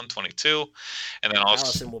 2021, 22, and then also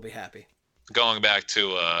Allison will be happy. Going back to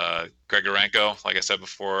Grigorenko, like I said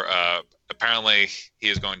before, apparently he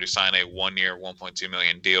is going to sign a 1-year, $1.2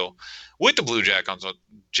 million deal with the Blue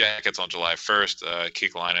Jackets on July 1st.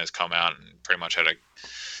 Kekalainen has come out and pretty much had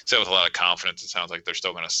said with a lot of confidence. It sounds like they're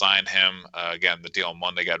still going to sign him. Again, the deal on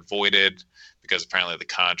Monday got voided because apparently the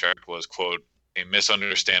contract was, quote, a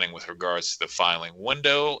misunderstanding with regards to the filing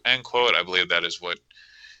window, end quote. I believe that is what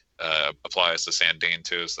applies to Sandin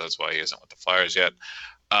too, so that's why he isn't with the Flyers yet.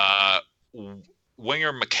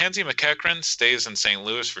 Winger Mackenzie McEachran stays in St.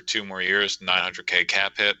 Louis for 2 more years, $900K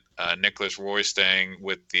cap hit. Nicholas Roy staying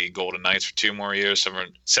with the Golden Knights for 2 more years,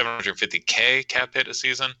 $750K cap hit a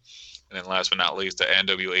season. And then last but not least, the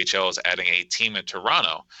NWHL is adding a team in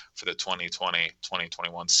Toronto for the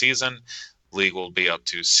 2020-2021 season. League will be up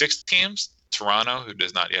to 6 teams. Toronto, who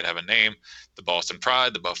does not yet have a name, the Boston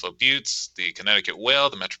Pride, the Buffalo Buttes, the Connecticut Whale,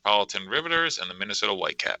 the Metropolitan Riveters, and the Minnesota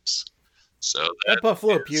Whitecaps. So that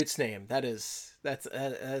Buffalo Buttes name, that's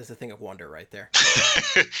a thing of wonder right there.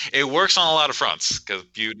 It works on a lot that because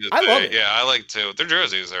Butte is I love it. Yeah, I like to. Their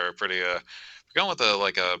jerseys are pretty. Going with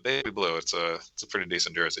a baby blue, it's a pretty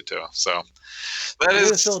decent jersey too. So that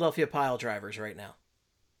is the Philadelphia Pile Drivers right now.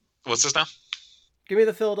 What's this now? Give me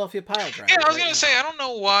the Philadelphia Pile Drivers. Yeah, I was gonna say I don't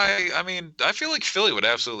know why. I mean, I feel like Philly would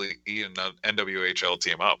absolutely eat an NWHL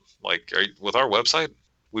team up. Like with our website,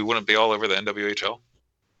 we wouldn't be all over the NWHL.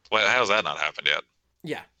 Well, how's that not happened yet?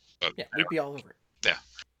 Yeah, but, yeah, we'd be all over it. Yeah,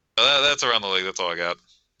 that's around the league. That's all I got.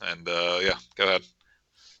 And yeah, go ahead.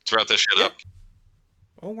 Let's wrap this shit up.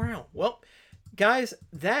 Oh wow. Well, guys,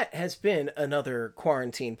 that has been another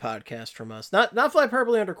quarantine podcast from us. Not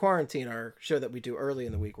Flyperbole Under Quarantine, our show that we do early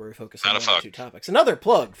in the week where we focus on 1 or 2 topics. Another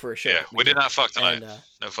plug for a show. Yeah, we did not fuck tonight. And,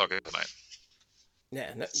 no fucking tonight.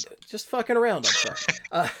 Yeah, no, just fucking around, I'm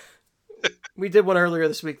sorry. We did one earlier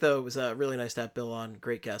this week, though. It was really nice to have Bill on.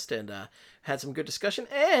 Great guest, and had some good discussion.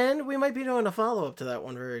 And we might be doing a follow-up to that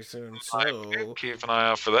one very soon. So keep an eye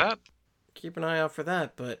out for that. Keep an eye out for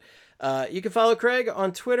that, but... you can follow Craig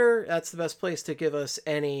on Twitter. That's the best place to give us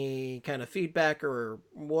any kind of feedback or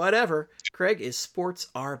whatever. Craig is Sports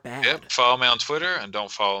Are Bad. Yep, follow me on Twitter and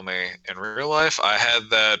don't follow me in real life. I had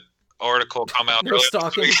that article come out. No earlier this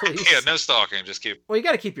stalking, week. please. Yeah, no stalking. Just keep. Well, you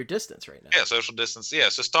got to keep your distance right now. Yeah, social distance. Yeah,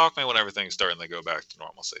 so stalk me when everything's starting to go back to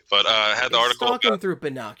normalcy. But I had the article Stalking about through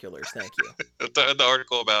binoculars. Thank you. the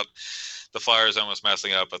article about the Flyers almost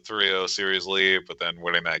messing up a 3-0 series lead, but then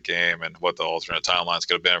winning that game, and what the alternate timelines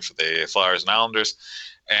could have been for the Flyers and Islanders.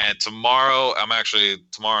 And tomorrow now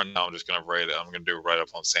I'm just going to write it. I'm going to do a write up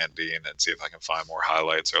on Sandin and see if I can find more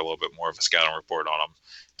highlights or a little bit more of a scouting report on them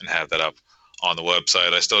and have that up on the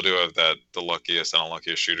website. I still do have the luckiest and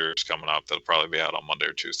unluckiest shooters coming up. That'll probably be out on Monday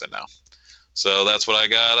or Tuesday now. So that's what I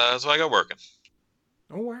got. That's what I got working.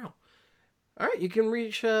 Oh, wow. All right, you can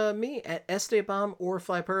reach me at Estebomb or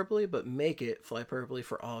Flyperbole, but make it Flyperbole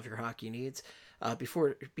for all of your hockey needs. Be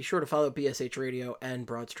sure to follow BSH Radio and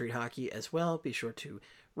Broad Street Hockey as well. Be sure to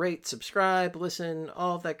rate, subscribe, listen,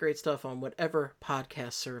 all of that great stuff on whatever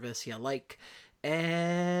podcast service you like.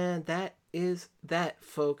 And that is that,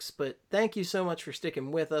 folks. But thank you so much for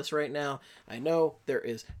sticking with us right now. I know there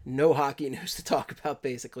is no hockey news to talk about,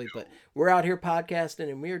 basically, but we're out here podcasting,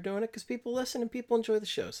 and we are doing it because people listen and people enjoy the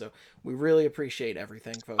show. So we really appreciate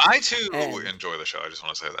everything, folks. I, too, enjoy the show. I just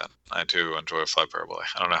want to say that. I, too, enjoy Flyperbole.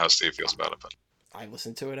 I don't know how Steve feels about it, but... I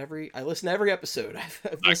listen to every episode. I've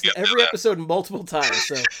listened to every episode multiple times,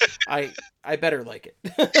 so I better like it.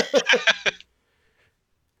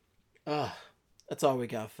 That's all we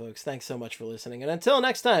got, folks. Thanks so much for listening. And until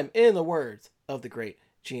next time, in the words of the great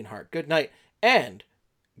Gene Hart, good night and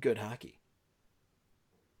good hockey.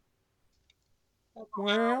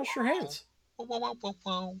 Wash your hands.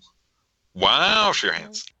 Wash your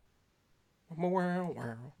hands.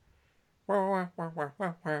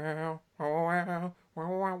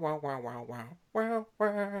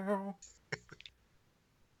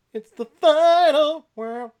 It's the final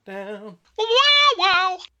world down.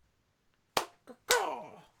 Wow.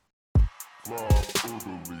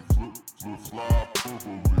 Flyperbole, flip,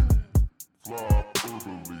 Flyperbole.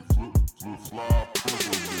 Flyperbole, flip,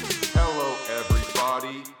 Flyperbole. Hello,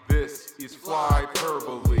 everybody. This is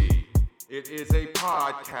Flyperbole. It is a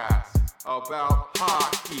podcast about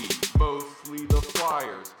hockey, mostly the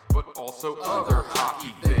Flyers, but also other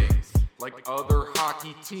hockey things, like other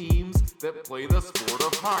hockey teams that play the sport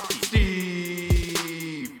of hockey.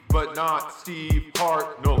 Steve, but not Steve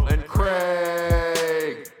Hartnell, and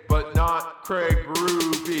Craig, but not Craig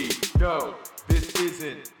Berube. No, this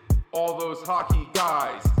isn't all those hockey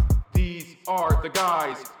guys. These are the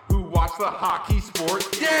guys who watch the hockey sport.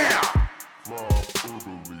 Yeah!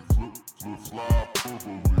 Flyperbole, flip,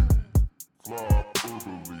 Flyperbole.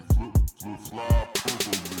 Flyperbole.